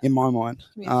 in my mind.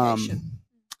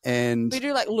 And we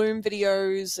do like Loom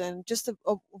videos and just a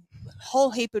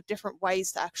whole heap of different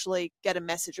ways to actually get a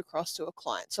message across to a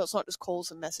client. So it's not just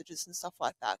calls and messages and stuff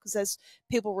like that, because there's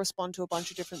people respond to a bunch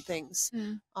of different things.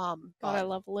 God, I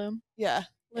love Loom. Yeah.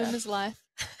 Loom is life.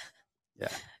 Yeah.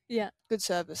 Yeah, good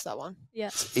service, that one. Yeah,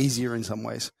 it's easier in some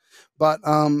ways, but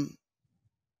So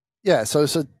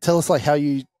tell us like how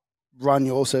you run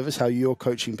your service, how you're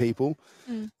coaching people,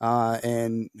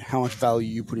 and how much value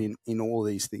you put in all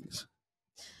these things.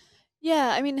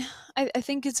 Yeah, I mean, I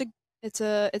think it's a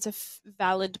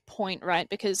valid point, right?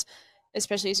 Because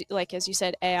especially as you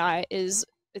said, AI it's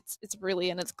really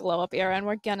in its glow up era, and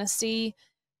we're gonna see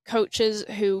coaches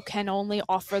who can only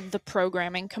offer the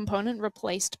programming component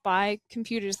replaced by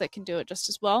computers that can do it just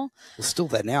as well. It's still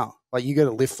there now. Like you go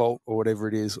to LiftVault or whatever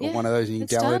it is, or one of those, and you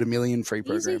download a million free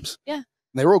programs. Easy. Yeah.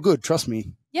 They're all good, trust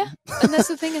me. Yeah. And that's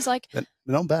the thing is like they're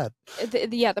not bad.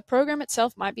 The program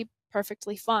itself might be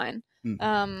perfectly fine.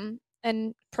 And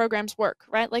programs work,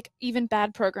 right? Like even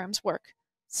bad programs work.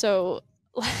 So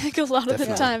like a lot of the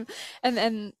time.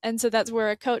 And so that's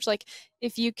where a coach, like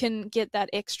if you can get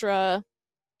that extra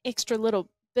little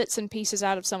bits and pieces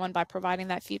out of someone by providing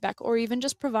that feedback, or even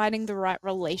just providing the right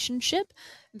relationship,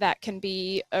 that can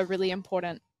be a really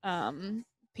important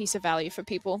piece of value for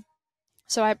people.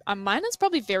 So mine is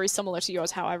probably very similar to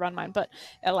yours, how I run mine, but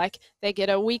like they get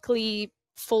a weekly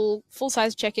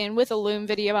full-size check-in with a Loom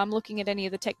video. I'm looking at any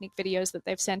of the technique videos that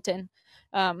they've sent in.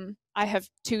 I have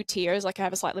 2 tiers, like I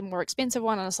have a slightly more expensive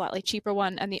one and a slightly cheaper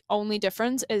one, and the only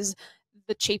difference is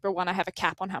the cheaper one, I have a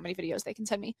cap on how many videos they can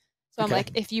send me. So I'm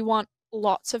like, if you want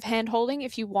lots of hand holding,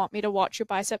 if you want me to watch your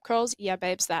bicep curls, yeah,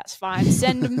 babes, that's fine.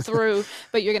 Send them through,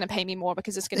 but you're going to pay me more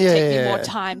because it's going to take me more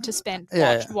time to spend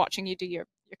watching you do your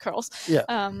curls.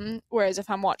 Yeah. Whereas if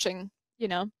I'm watching,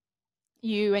 you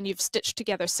and you've stitched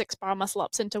together 6 bar muscle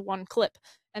ups into one clip,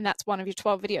 and that's one of your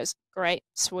 12 videos, great,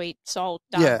 sweet, sold,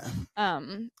 done. Yeah.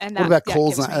 And what about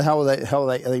calls? How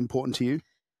are they important to you?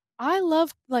 I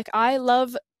love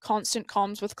constant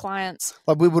comms with clients.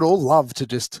 Like we would all love to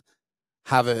just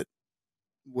have it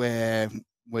where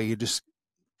you just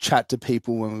chat to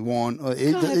people when we want.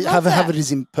 Have it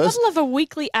as in person. I'd love a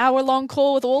weekly hour-long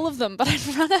call with all of them, but I'd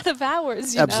run out of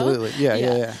hours. Absolutely,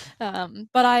 yeah.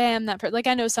 But I am that person. Like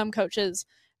I know some coaches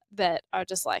that are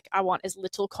just like, I want as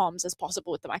little comms as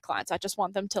possible with my clients. I just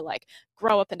want them to like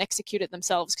grow up and execute it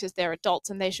themselves because they're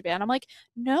adults and they should be. And I'm like,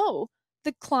 no,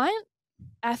 the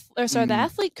the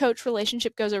athlete coach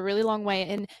relationship goes a really long way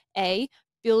in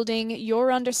building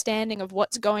your understanding of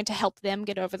what's going to help them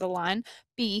get over the line,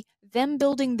 B, them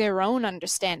building their own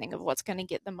understanding of what's going to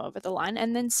get them over the line,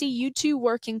 and then C, you two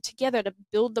working together to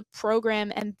build the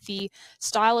program and the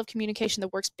style of communication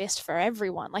that works best for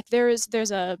everyone. Like there's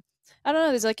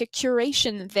like a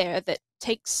curation there that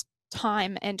takes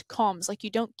time and comms. Like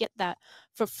you don't get that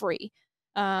for free.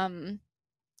 And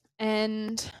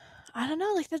I don't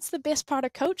know, like that's the best part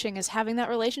of coaching, is having that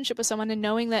relationship with someone and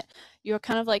knowing that you're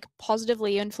kind of like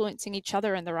positively influencing each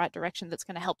other in the right direction that's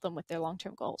going to help them with their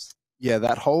long-term goals. Yeah,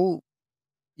 that whole,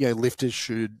 lifters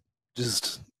should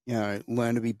just,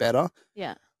 learn to be better.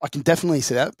 Yeah. I can definitely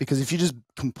see that, because if you just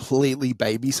completely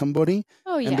baby somebody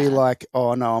and be yeah. like,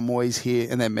 oh no, I'm always here,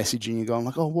 and they're messaging you going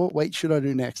like, oh, what weight should I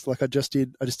do next? Like I just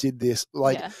did this.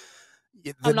 Like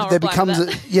there becomes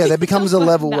a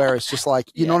level where it's just like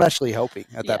you're not actually helping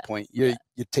at that point. You're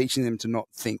teaching them to not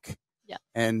think. Yeah.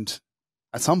 And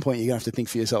at some point you're gonna have to think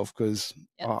for yourself, because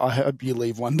I hope you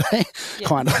leave one day,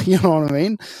 kind of. You know what I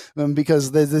mean?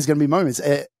 Because there's gonna be moments.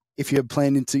 If you're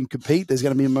planning to compete, there's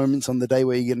going to be moments on the day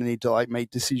where you're going to need to like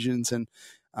make decisions, and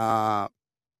you're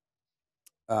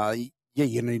going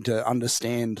to need to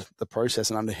understand the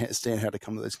process and understand how to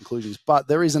come to those conclusions. But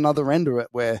there is another end of it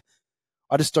where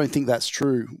I just don't think that's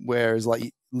true. Whereas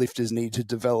like lifters need to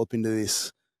develop into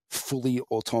this fully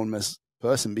autonomous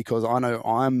person, because I know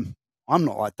I'm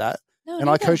not like that, and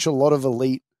I coach a lot of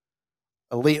elite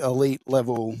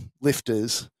level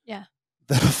lifters. Yeah,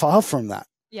 that are far from that.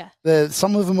 Yeah.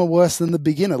 Some of them are worse than the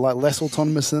beginner, like less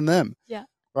autonomous than them. Yeah.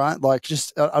 Right? Like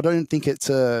just, I don't think it's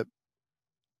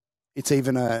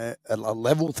even a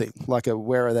level thing, like a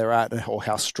where they're at or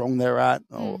how strong they're at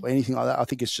or anything like that. I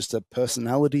think it's just a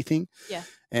personality thing. Yeah.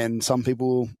 And some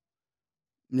people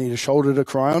need a shoulder to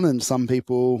cry on, and some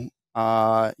people,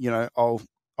 I'll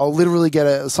literally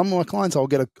get some of my clients, I'll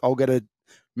get a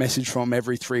message from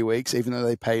every 3 weeks, even though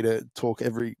they pay to talk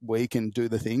every week and do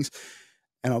the things.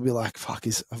 And I'll be like, fuck,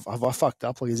 have I fucked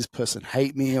up? Like, does this person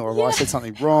hate me? Or have I said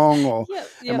something wrong? Or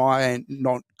am I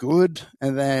not good?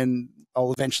 And then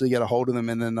I'll eventually get a hold of them,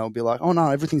 and then they'll be like, oh,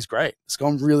 no, everything's great. It's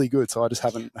gone really good. So I just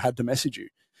haven't had to message you.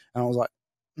 And I was like,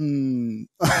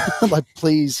 like,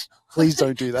 please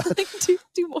don't do that. Like,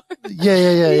 do more.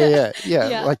 Yeah.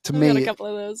 Like, to me. Got a couple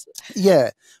of those.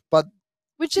 Yeah. But.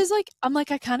 Which is like, I'm like,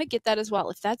 I kind of get that as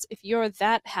well. If you're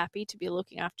that happy to be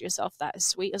looking after yourself, that is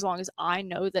sweet. As long as I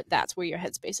know that that's where your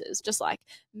headspace is. Just like,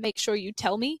 make sure you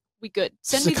tell me, we good.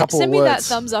 Send me that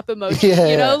thumbs up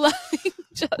emoji. Like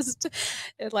just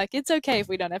like, it's okay if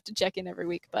we don't have to check in every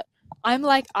week. But I'm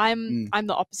like, I'm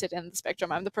the opposite end of the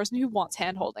spectrum. I'm the person who wants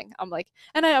hand holding. I'm like,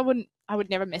 and I would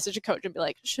never message a coach and be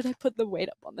like, should I put the weight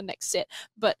up on the next set?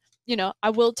 But I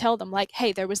will tell them like,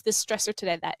 hey, there was this stressor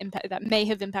today that may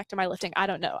have impacted my lifting. I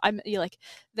don't know. I'm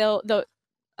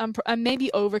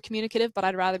maybe over communicative, but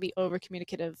I'd rather be over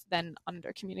communicative than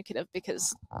under communicative,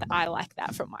 because I like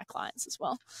that from my clients as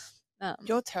well.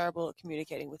 You're terrible at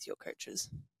communicating with your coaches.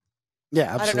 Yeah,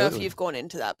 absolutely. I don't know if you've gone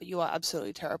into that, but you are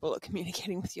absolutely terrible at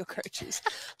communicating with your coaches.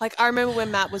 Like, I remember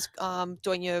when Matt was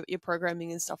doing your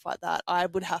programming and stuff like that, I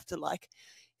would have to like,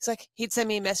 it's like he'd send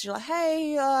me a message like,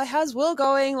 hey, how's Will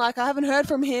going? Like, I haven't heard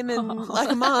from him in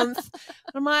like a month.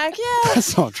 And I'm like, yeah.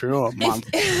 That's not true, a month.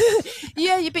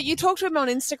 Yeah, but you talk to him on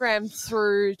Instagram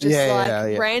through just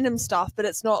random stuff, but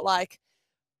it's not like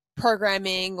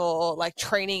programming or like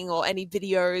training or any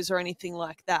videos or anything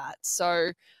like that.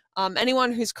 So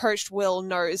anyone who's coached Will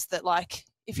knows that like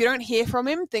if you don't hear from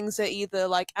him, things are either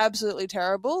like absolutely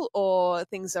terrible or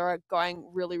things are going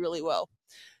really, really well.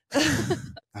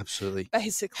 Absolutely.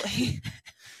 Basically.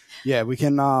 Yeah, we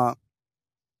can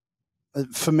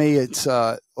for me it's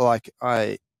like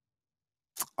I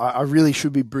really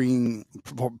should be bringing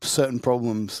certain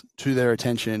problems to their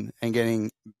attention and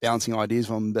getting bouncing ideas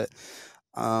from them,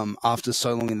 but after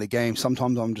so long in the game,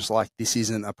 sometimes I'm just like, this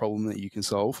isn't a problem that you can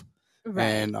solve. Right.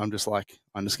 And I'm just like,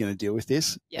 I'm just going to deal with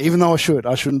this, even though I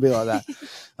shouldn't be like that.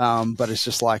 But it's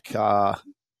just like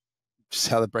just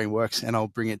how the brain works, and I'll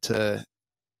bring it to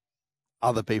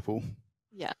other people.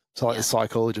 Yeah. So like the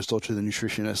psychologist or to the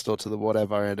nutritionist or to the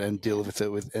whatever, and deal with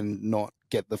it and not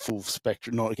get the full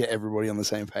spectrum, not get everybody on the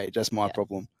same page. That's my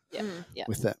problem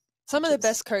with that. Some of the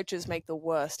best coaches make the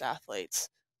worst athletes,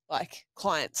 like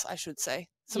clients, I should say.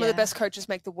 Some of the best coaches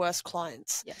make the worst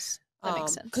clients. Yes. That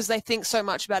makes sense. Because they think so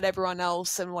much about everyone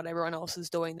else and what everyone else is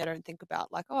doing. They don't think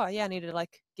about like, oh yeah, I need to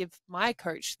like give my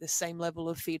coach the same level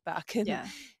of feedback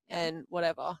and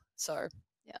whatever. So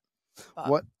But,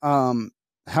 what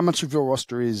how much of your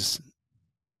roster is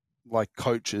like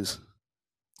coaches?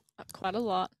 Quite a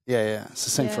lot. Yeah. It's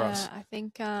the same for us. I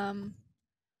think at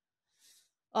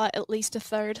least a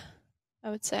third, I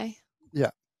would say.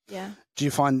 Yeah. Yeah. Do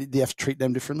you find you have to treat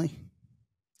them differently?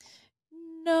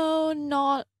 No,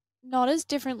 not as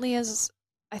differently as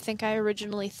I think I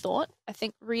originally thought. I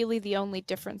think really the only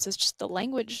difference is just the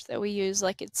language that we use.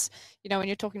 Like it's, when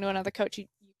you're talking to another coach, you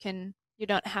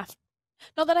don't have,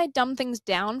 not that I dumb things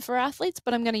down for athletes,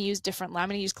 but I'm going to use different. I'm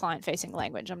going to use client-facing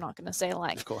language. I'm not going to say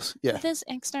like, of course, yeah, this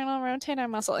external rotator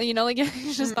muscle. You know, like you're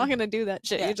just not going to do that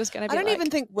shit. Yeah. You're just going to be. I don't even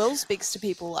think Will speaks to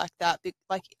people like that,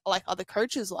 like other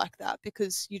coaches like that,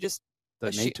 because you just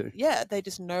don't need to. Yeah, they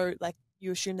just know. Like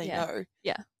you assume they know.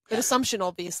 Yeah, but assumption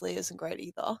obviously isn't great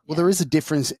either. Well, there is a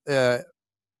difference that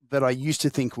I used to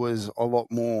think was a lot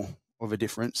more of a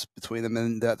difference between them,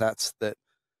 and that's that.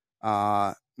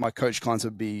 My coach clients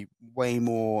would be way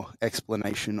more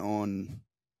explanation on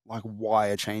like why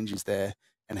a change is there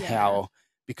and how,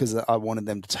 because I wanted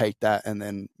them to take that and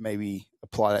then maybe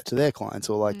apply that to their clients,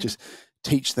 or like just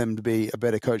teach them to be a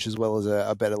better coach as well as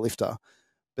a better lifter.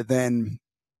 But then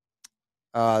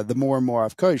the more and more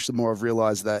I've coached, the more I've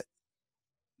realized that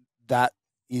that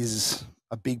is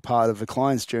a big part of a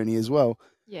client's journey as well.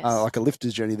 Yes. Like a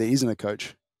lifter's journey that isn't a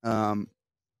coach.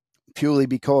 Purely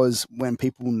because when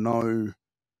people know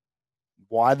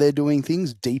why they're doing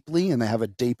things deeply and they have a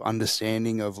deep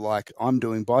understanding of like, I'm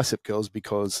doing bicep curls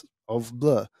because of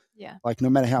blah. Yeah. Like no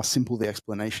matter how simple the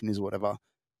explanation is, whatever,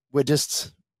 we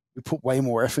put way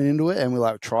more effort into it and we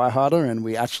like try harder and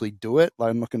we actually do it. Like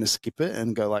I'm not going to skip it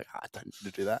and go like, I don't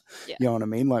need to do that. Yeah. You know what I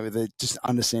mean? Like they're just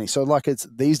understanding. So like it's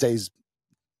these days,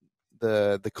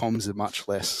 the comms are much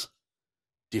less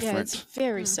different. Yeah, it's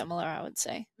very similar, I would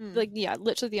say. Like, yeah,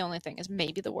 literally the only thing is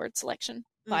maybe the word selection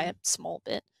by a small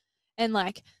bit. And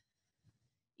like,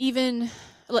 even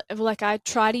like I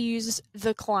try to use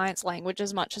the client's language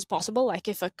as much as possible. Like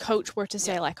if a coach were to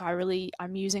say like,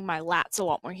 I'm using my lats a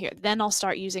lot more here, then I'll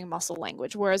start using muscle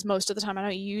language. Whereas most of the time I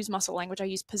don't use muscle language, I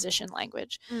use position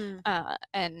language.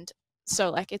 And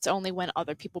so like, it's only when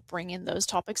other people bring in those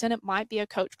topics, and it might be a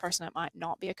coach person, it might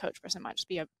not be a coach person, it might just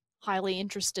be a highly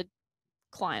interested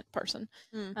client person.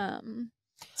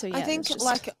 So yeah, I think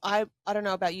like I don't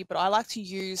know about you, but I like to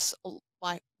use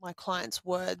my clients'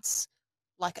 words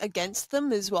like against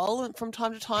them as well, and from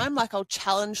time to time, like I'll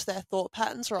challenge their thought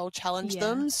patterns or I'll challenge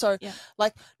them. So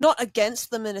like not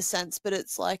against them in a sense, but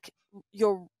it's like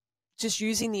you're just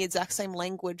using the exact same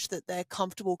language that they're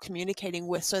comfortable communicating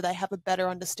with, so they have a better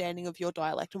understanding of your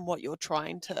dialect and what you're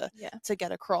trying to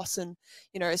get across. And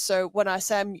you know, so when I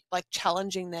say I'm like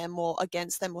challenging them or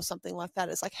against them or something like that,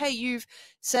 it's like, hey, you've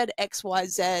said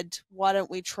XYZ, why don't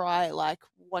we try like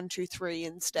 1, 2, 3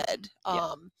 instead?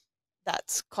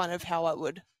 That's kind of how I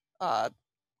would well,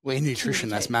 in nutrition,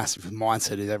 that's massive.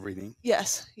 Mindset is everything.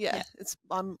 Yes,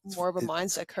 I'm more of a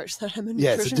mindset coach than I'm a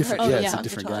nutrition coach. It's a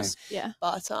different game. Yeah,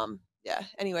 but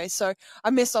anyway, so I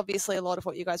missed obviously a lot of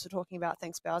what you guys were talking about.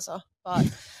 Thanks, Bowser. But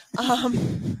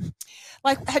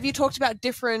like, have you talked about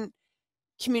different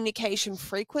communication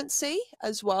frequency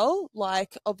as well?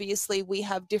 Like, obviously we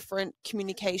have different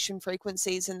communication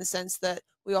frequencies in the sense that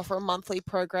we offer a monthly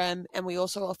program and we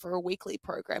also offer a weekly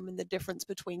program, and the difference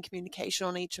between communication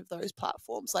on each of those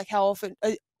platforms. Like, how often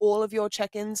all of your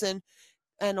check-ins and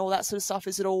all that sort of stuff,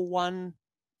 is it all one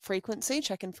frequency,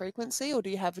 check-in frequency, or do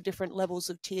you have different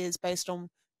levels of tiers based on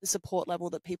the support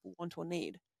level that people want or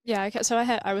need? Yeah, okay. So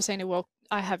I was saying, well,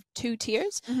 I have 2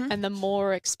 tiers, and the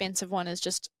more expensive one is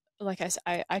just, like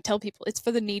I tell people, it's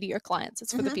for the needier clients.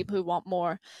 It's for the people who want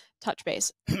more touch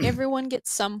base. Everyone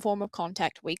gets some form of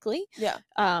contact weekly. Yeah.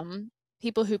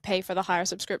 People who pay for the higher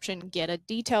subscription get a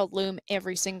detailed loom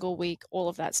every single week, all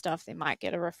of that stuff. They might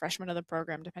get a refreshment of the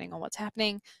program depending on what's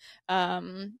happening.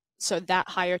 So that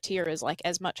higher tier is like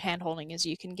as much hand-holding as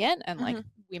you can get, and like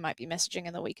we might be messaging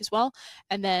in the week as well.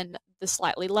 And then the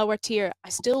slightly lower tier, I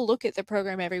still look at the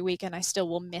program every week and I still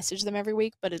will message them every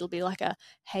week, but it'll be like a,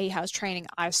 hey, how's training?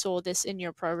 I saw this in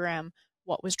your program.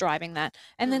 What was driving that?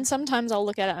 And then sometimes I'll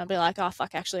look at it and I'll be like, oh,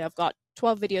 fuck, actually, I've got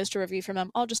 12 videos to review from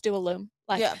them. I'll just do a loom.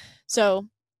 Like, so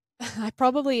I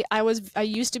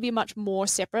used to be much more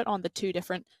separate on the 2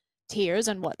 different tiers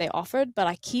and what they offered, but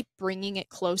I keep bringing it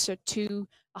closer to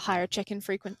a higher check-in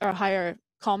frequency or a higher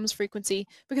comms frequency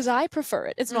because I prefer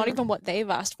it. It's not even what they've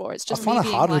asked for. It's just I find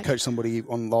it harder to coach somebody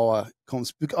on lower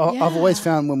comms. I've always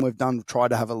found when we've tried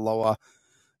to have a lower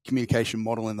communication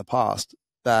model in the past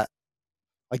that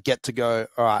I get to go,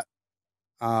 all right,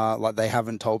 like they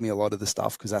haven't told me a lot of the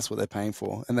stuff because that's what they're paying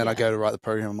for. And then I go to write the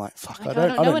program. I'm like, fuck, I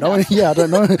don't know. I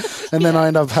don't know. And then I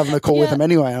end up having a call with them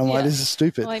anyway. I'm like, this is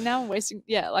stupid. Like now I'm wasting.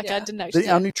 I didn't know.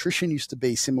 Our nutrition used to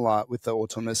be similar with the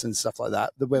autonomous and stuff like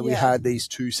that, where we had these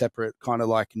 2 separate kind of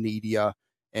like needier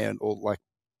or like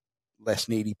less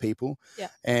needy people. Yeah.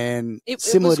 And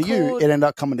similar to you, it ended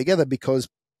up coming together because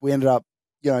we ended up,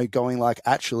 going like,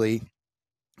 actually,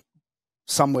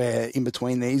 somewhere in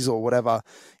between these or whatever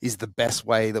is the best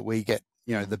way that we get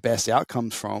you know, the best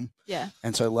outcomes from. Yeah.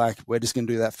 And so, like, we're just going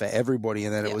to do that for everybody.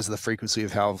 And then it was the frequency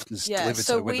of how it's delivered.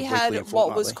 So we had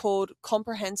what was called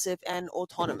comprehensive and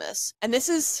autonomous. And this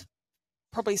is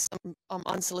probably some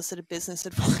unsolicited business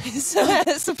advice,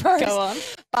 I suppose. Go on.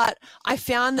 But I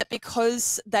found that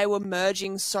because they were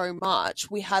merging so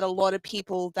much, we had a lot of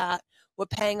people that were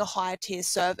paying a higher tier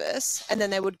service, and then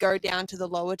they would go down to the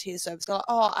lower tier service, go,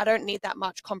 oh, I don't need that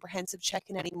much comprehensive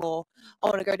check-in anymore. I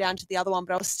want to go down to the other one,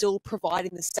 but I was still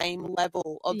providing the same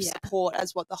level of support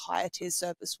as what the higher tier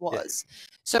service was.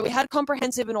 So we had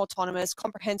comprehensive and autonomous.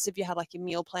 Comprehensive, you had like your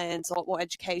meal plans, a lot more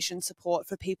education support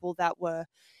for people that were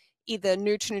either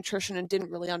new to nutrition and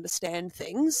didn't really understand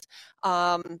things,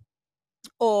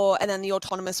 and then the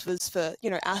autonomous was for, you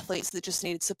know, athletes that just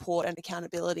needed support and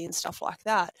accountability and stuff like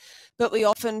that. But we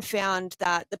often found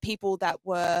that the people that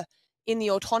were in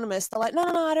the autonomous, they're like, no,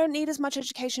 I don't need as much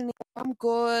education anymore. I'm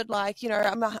good. Like, you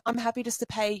know, I'm happy just to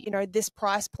pay, you know, this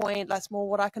price point. That's more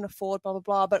what I can afford, blah, blah,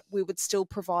 blah. But we would still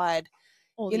provide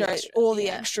all the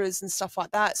extras and stuff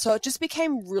like that. So it just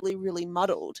became really, really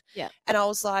muddled. Yeah. And I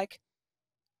was like,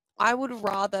 I would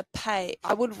rather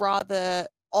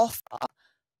offer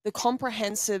the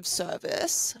comprehensive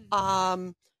service,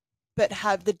 but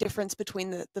have the difference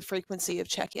between the frequency of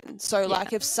check-in. So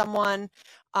like if someone,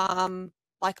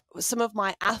 like some of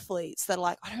my athletes that are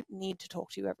like, I don't need to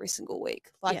talk to you every single week.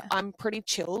 Like I'm pretty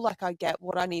chill. Like I get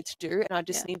what I need to do. And I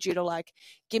just need you to like,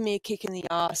 give me a kick in the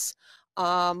ass,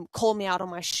 call me out on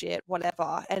my shit,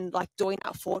 whatever. And like doing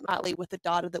that fortnightly with the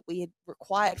data that we had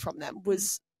required from them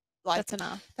was, like, that's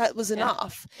enough. That was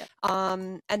enough.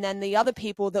 And then the other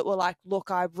people that were like, look,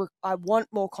 I want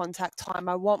more contact time.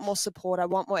 I want more support. I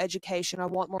want more education. I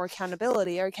want more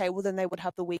accountability. Okay, well, then they would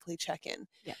have the weekly check-in.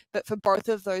 Yeah. But for both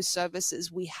of those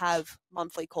services, we have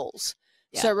monthly calls.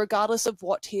 Yeah. So regardless of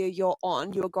what tier you're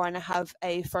on, you're going to have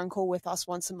a phone call with us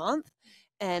once a month.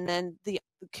 And then the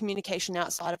communication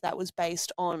outside of that was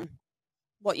based on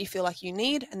what you feel like you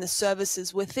need, and the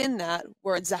services within that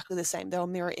were exactly the same. They were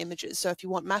mirror images. So if you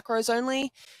want macros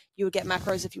only, you would get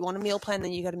macros. If you want a meal plan,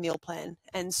 then you get a meal plan.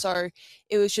 And so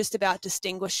it was just about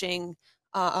distinguishing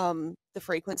the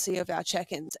frequency of our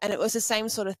check-ins. And it was the same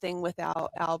sort of thing with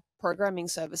our programming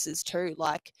services too.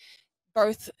 Like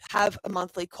both have a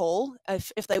monthly call.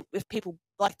 If people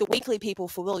like the weekly people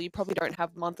for Will, you probably don't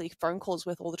have monthly phone calls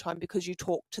with all the time because you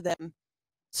talk to them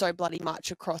so bloody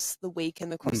much across the week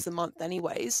and across the month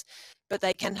anyways, but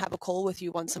they can have a call with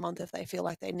you once a month if they feel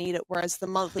like they need it. Whereas the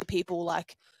monthly people,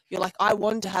 like you're like, I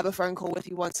want to have a phone call with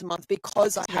you once a month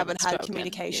because I haven't had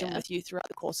communication with you throughout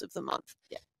the course of the month.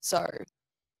 Yeah. So,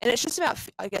 and it's just about,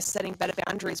 I guess, setting better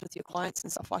boundaries with your clients and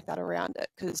stuff like that around it,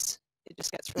 because it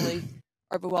just gets really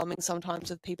overwhelming sometimes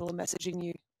if people are messaging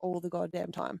you all the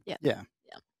goddamn time. Yeah.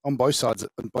 On both sides,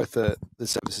 on both the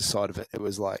services side of it, it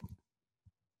was like,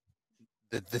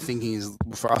 the thinking is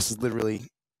for us is literally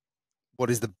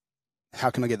how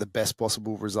can I get the best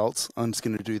possible results? I'm just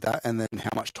going to do that, and then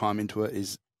how much time into it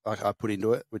is like I put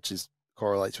into it, which is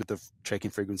correlates with the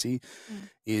check-in frequency,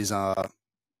 is like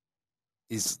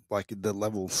the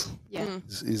levels.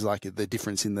 Is like the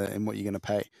difference in what you're going to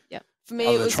pay. Yeah, for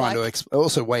me, it was trying like,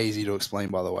 also way easy to explain,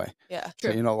 by the way. Yeah,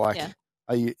 so you're not like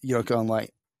you're not going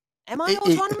like, am I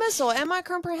autonomous or am I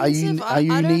comprehensive? Are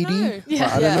you needy? Know.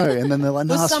 I don't know. And then they're like,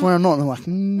 no, I swear I'm not. And I'm like,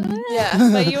 yeah,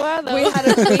 but you are though.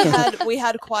 We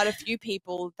had quite a few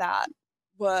people that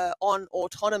were on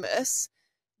autonomous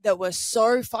that were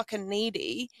so fucking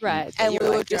needy, right? And we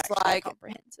were just like,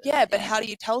 comprehensive. But how do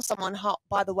you tell someone,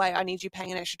 by the way, I need you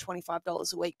paying an extra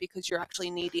 $25 a week because you're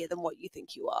actually needier than what you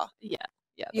think you are? Yeah.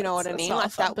 You know what I mean?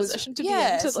 Like that was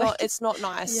it's not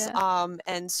nice.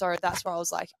 And so that's where I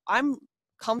was like, I'm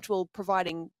comfortable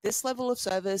providing this level of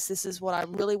service. This is what I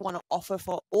really want to offer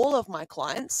for all of my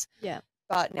clients. Yeah.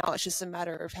 But now it's just a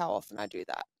matter of how often I do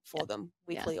that for them,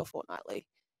 weekly or fortnightly.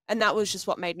 And that was just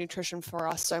what made nutrition for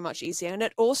us so much easier. And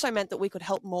it also meant that we could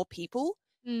help more people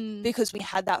because we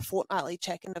had that fortnightly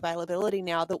check-in availability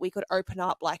now, that we could open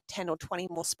up like 10 or 20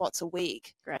 more spots a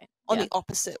week on the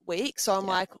opposite week. So I'm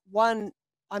like,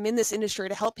 I'm in this industry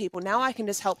to help people. Now I can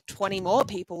just help 20 more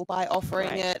people by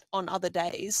offering it on other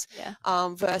days,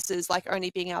 versus like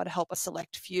only being able to help a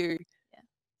select few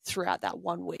throughout that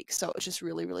 1 week. So it was just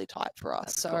really, really tight for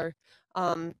us. That's so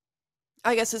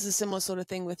I guess it's a similar sort of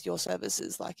thing with your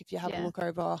services. Like if you have a look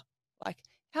over, like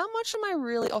how much am I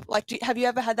really off? Like, have you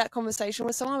ever had that conversation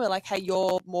with someone where like, hey,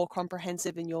 you're more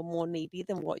comprehensive and you're more needy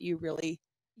than what you really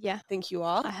think you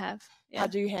are? I have. Yeah. How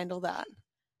do you handle that?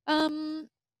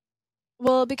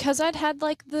 Well, because I'd had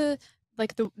like the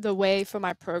way for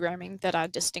my programming that I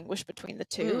distinguish between the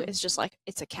two is just like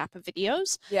it's a cap of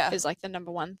videos is like the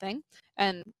number one thing.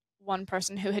 And one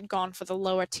person who had gone for the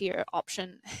lower tier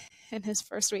option in his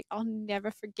first week. I'll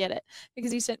never forget it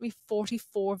because he sent me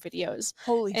 44 videos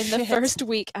the first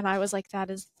week, and I was like, that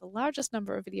is the largest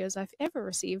number of videos I've ever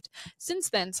received. Since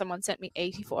then, someone sent me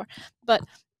 84, but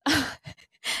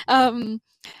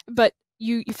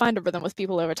you find a rhythm with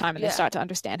people over time, and they start to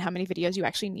understand how many videos you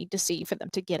actually need to see for them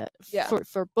to get it,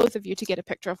 for both of you to get a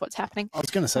picture of what's happening. I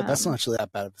was going to say, that's not actually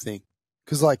that bad of a thing.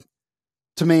 Because, like,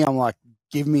 to me, I'm like,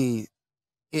 give me,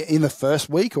 in the first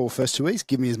week or first 2 weeks,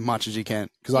 give me as much as you can.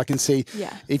 Because I can see,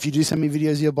 if you do send me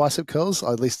videos of your bicep curls,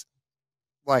 at least,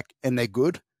 like, and they're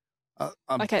good,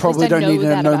 I probably don't need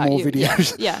no more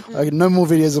videos. Yeah. Like, no more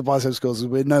videos of biceps curls.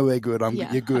 We're nowhere good.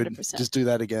 You're good. 100%. Just do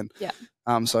that again. Yeah.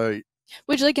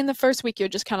 Which, like, in the first week, you're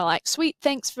just kind of like, sweet,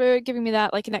 thanks for giving me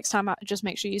that. Like, next time, just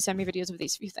make sure you send me videos of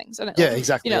these few things. And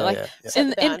exactly. You know,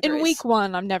 in week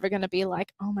one, I'm never going to be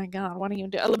like, oh my God, what are you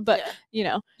doing? But, you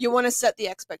know. You want to set the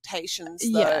expectations,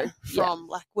 though, from,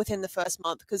 like, within the first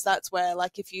month, because that's where,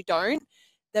 like, if you don't,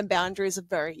 then boundaries are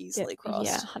very easily crossed.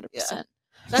 Yeah, 100%. Yeah.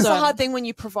 That's the hard thing when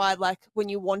you provide, like, when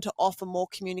you want to offer more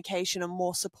communication and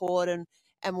more support and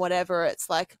whatever, it's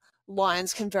like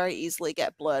lines can very easily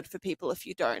get blurred for people if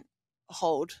you don't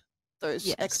hold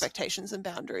those expectations and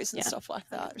boundaries and stuff like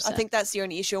that. 100%. I think that's the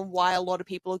only issue and why a lot of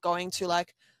people are going to,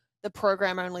 like, the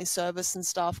program only service and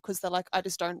stuff, because they're like, I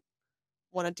just don't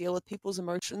want to deal with people's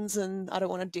emotions and I don't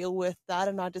want to deal with that,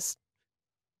 and I just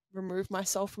remove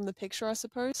myself from the picture, I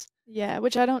suppose. Yeah,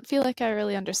 which I don't feel like I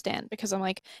really understand, because I'm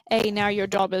like, A, now your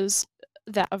job is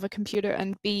that of a computer,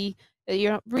 and B,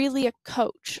 you're not really a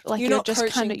coach. Like, you're just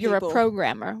kind of, you're a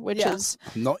programmer, which is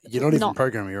you're not even a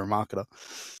programmer, you're a marketer.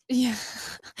 Yeah.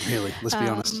 Really, let's be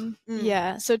honest.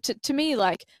 Yeah. So to me,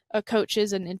 like, a coach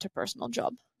is an interpersonal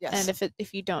job. Yes. And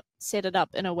if you don't set it up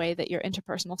in a way that your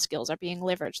interpersonal skills are being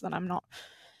leveraged, then I'm not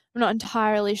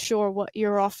entirely sure what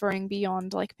you're offering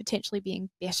beyond, like, potentially being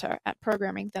better at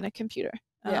programming than a computer.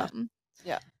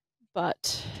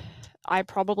 But I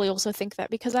probably also think that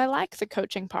because I like the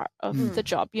coaching part of the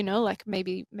job, you know, like,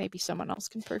 maybe someone else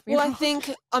can prove me wrong. I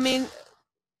think, I mean,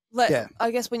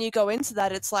 I guess when you go into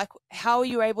that, it's like, how are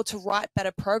you able to write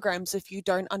better programs if you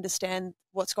don't understand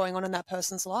what's going on in that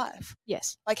person's life?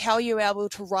 Yes. Like, how are you able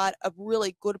to write a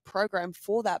really good program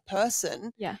for that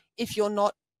person if you're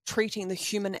not treating the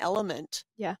human element?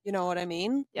 Yeah. You know what I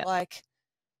mean? Yeah. Like,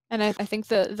 and I think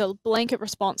the blanket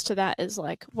response to that is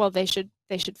like, well, they should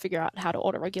figure out how to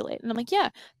auto-regulate. And I'm like, yeah,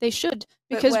 they should,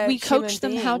 because we coach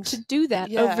them how to do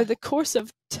that over the course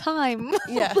of time.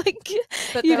 Yeah. Like,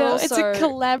 but you know, it's a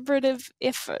collaborative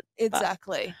effort.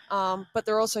 Exactly. But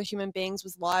they're also human beings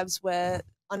with lives where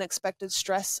unexpected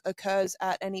stress occurs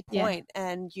at any point,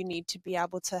 and you need to be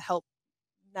able to help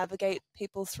navigate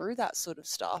people through that sort of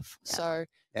stuff. Yeah. So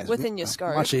within your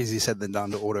scope. Much easier said than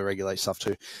done to auto-regulate stuff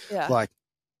too. Yeah. Like,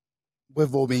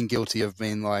 we've all been guilty of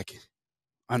being like,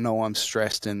 I know I'm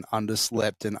stressed and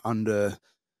underslept and under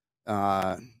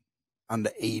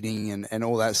eating and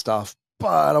all that stuff,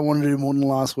 but I want to do more than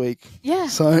last week. Yeah.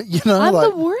 So, you know, I'm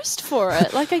the worst for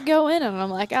it. Like, I go in and I'm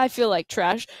like, I feel like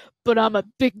trash, but I'm a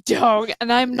big dog,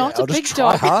 and I'm not a big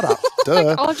dog. I'll just try harder.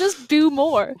 Like, I'll just do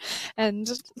more. And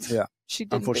she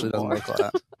didn't. Unfortunately, doesn't work like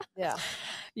that. Yeah.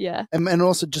 Yeah. And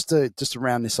also just to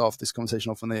round this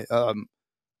conversation off on there,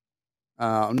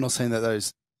 I'm not saying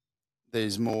that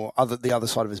there's more the other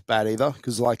side of it's bad either,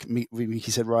 because like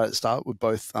Mikki said right at the start, we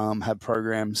both have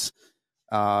programs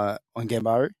on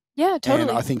Gambaru. Yeah, totally.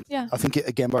 And I think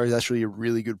Gambaru is actually a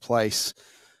really good place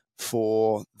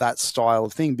for that style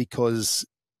of thing, because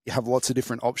you have lots of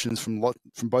different options from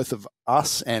both of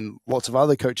us and lots of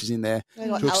other coaches in there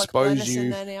to expose you. In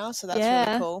there now, so that's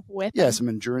really cool. Yeah, some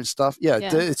endurance stuff. Yeah,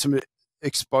 it's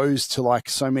exposed to like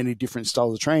so many different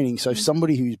styles of training. So if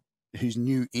somebody who's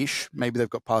new-ish, maybe they've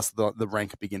got past the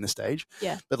rank beginner stage,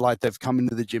 but like they've come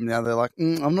into the gym now, they're like,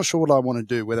 I'm not sure what I want to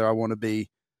do, whether I want to be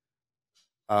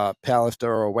a powerlifter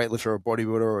or a weightlifter or a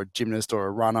bodybuilder or a gymnast or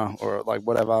a runner or like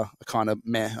whatever, a kind of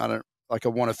I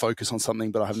want to focus on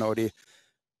something, but I have no idea.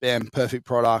 Bam, perfect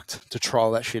product to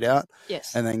trial that shit out.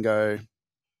 Yes. And then go,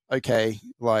 okay,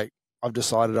 like I've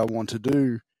decided I want to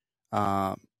do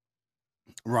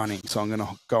running, so I'm going to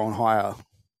go and hire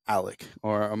Alec,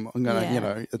 or I'm going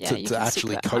to, to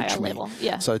actually coach me.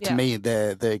 Yeah. So to me,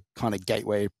 they're kind of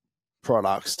gateway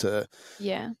products to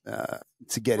get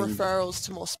referrals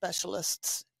to more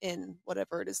specialists in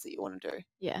whatever it is that you want to do.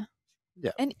 Yeah.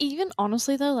 Yeah. And even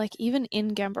honestly though, like even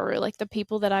in Gambaru, like the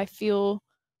people that I feel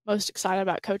most excited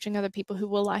about coaching are the people who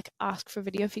will like ask for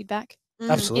video feedback.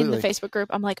 Absolutely. In the Facebook group,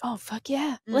 I'm like, oh fuck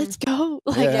yeah, let's go!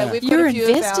 Like, we've got you're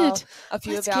invested. A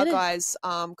few of our guys,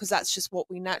 because that's just what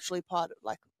we naturally part of,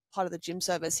 like part of the gym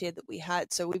service here that we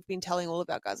had. So we've been telling all of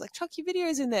our guys, like, chuck your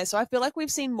videos in there. So I feel like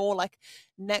we've seen more like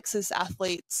Nexus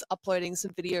athletes uploading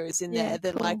some videos in there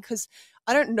than like, because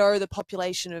I don't know the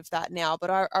population of that now, but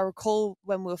I recall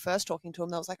when we were first talking to him,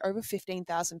 there was like over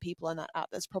 15,000 people in that app.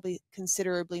 There's probably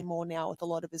considerably more now with a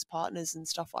lot of his partners and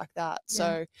stuff like that.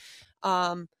 So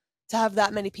to have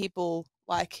that many people,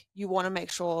 like, you want to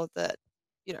make sure that,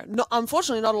 you know,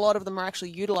 unfortunately not a lot of them are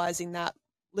actually utilizing that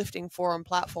lifting forum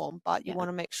platform, but you want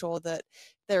to make sure that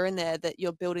they're in there, that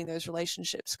you're building those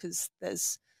relationships, because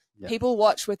there's people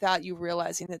watch without you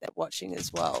realizing that they're watching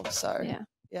as well. So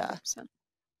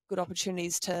good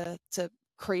opportunities to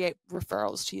create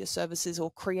referrals to your services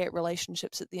or create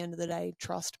relationships at the end of the day,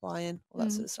 trust, buy-in, all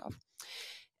that sort of stuff.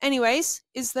 Anyways,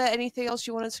 is there anything else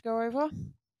you wanted to go over?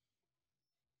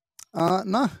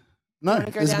 No.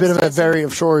 There's a bit of a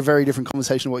very different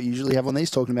conversation to what you usually have on these,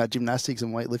 talking about gymnastics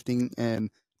and weightlifting and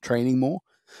training more.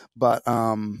 But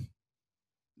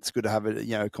it's good to have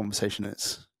a conversation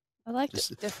that's I like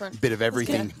just different, bit of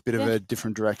everything, bit of a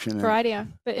different direction. Variety,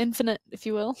 but infinite, if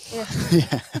you will. Yeah.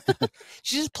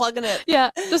 She's just plugging it.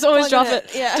 Yeah, just always drop it.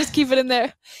 Yeah, just keep it in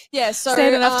there. Yeah, so say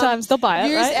it enough times, they'll buy it.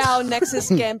 Use right? our Nexus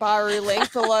Gambaru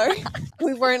link below.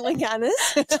 We won't link Anna's.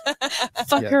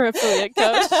 Fuck her affiliate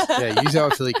code. Yeah, use our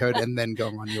affiliate code and then go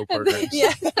on your programs.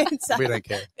 Yeah, exactly. We don't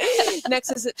care.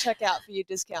 Nexus at checkout for your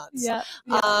discounts. Yeah.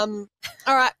 All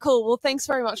right, cool. Well, thanks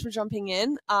very much for jumping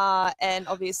in. And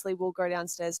obviously we'll go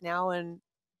downstairs now and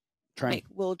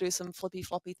we'll do some flippy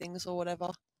floppy things or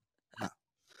whatever.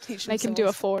 Make him do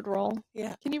a forward roll.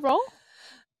 Yeah. Can you roll?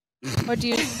 Or do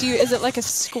you is it like a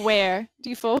square? Do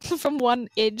you fall from one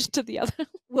edge to the other?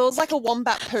 Well, it's like a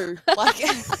wombat poo.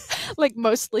 Like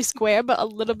mostly square, but a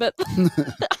little bit a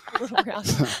little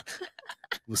round.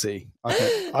 We'll see.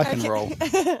 I can roll.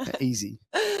 Easy.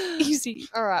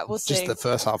 All right, we'll see. Just the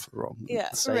first half of the roll. Yeah,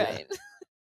 right.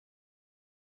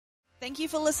 Thank you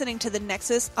for listening to the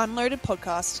Nexus Unloaded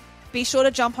podcast. Be sure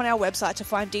to jump on our website to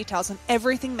find details on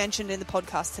everything mentioned in the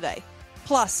podcast today,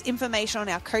 plus information on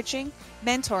our coaching,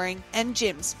 mentoring, and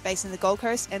gyms based in the Gold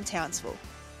Coast and Townsville.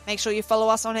 Make sure you follow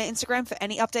us on our Instagram for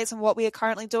any updates on what we are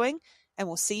currently doing, and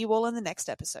we'll see you all in the next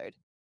episode.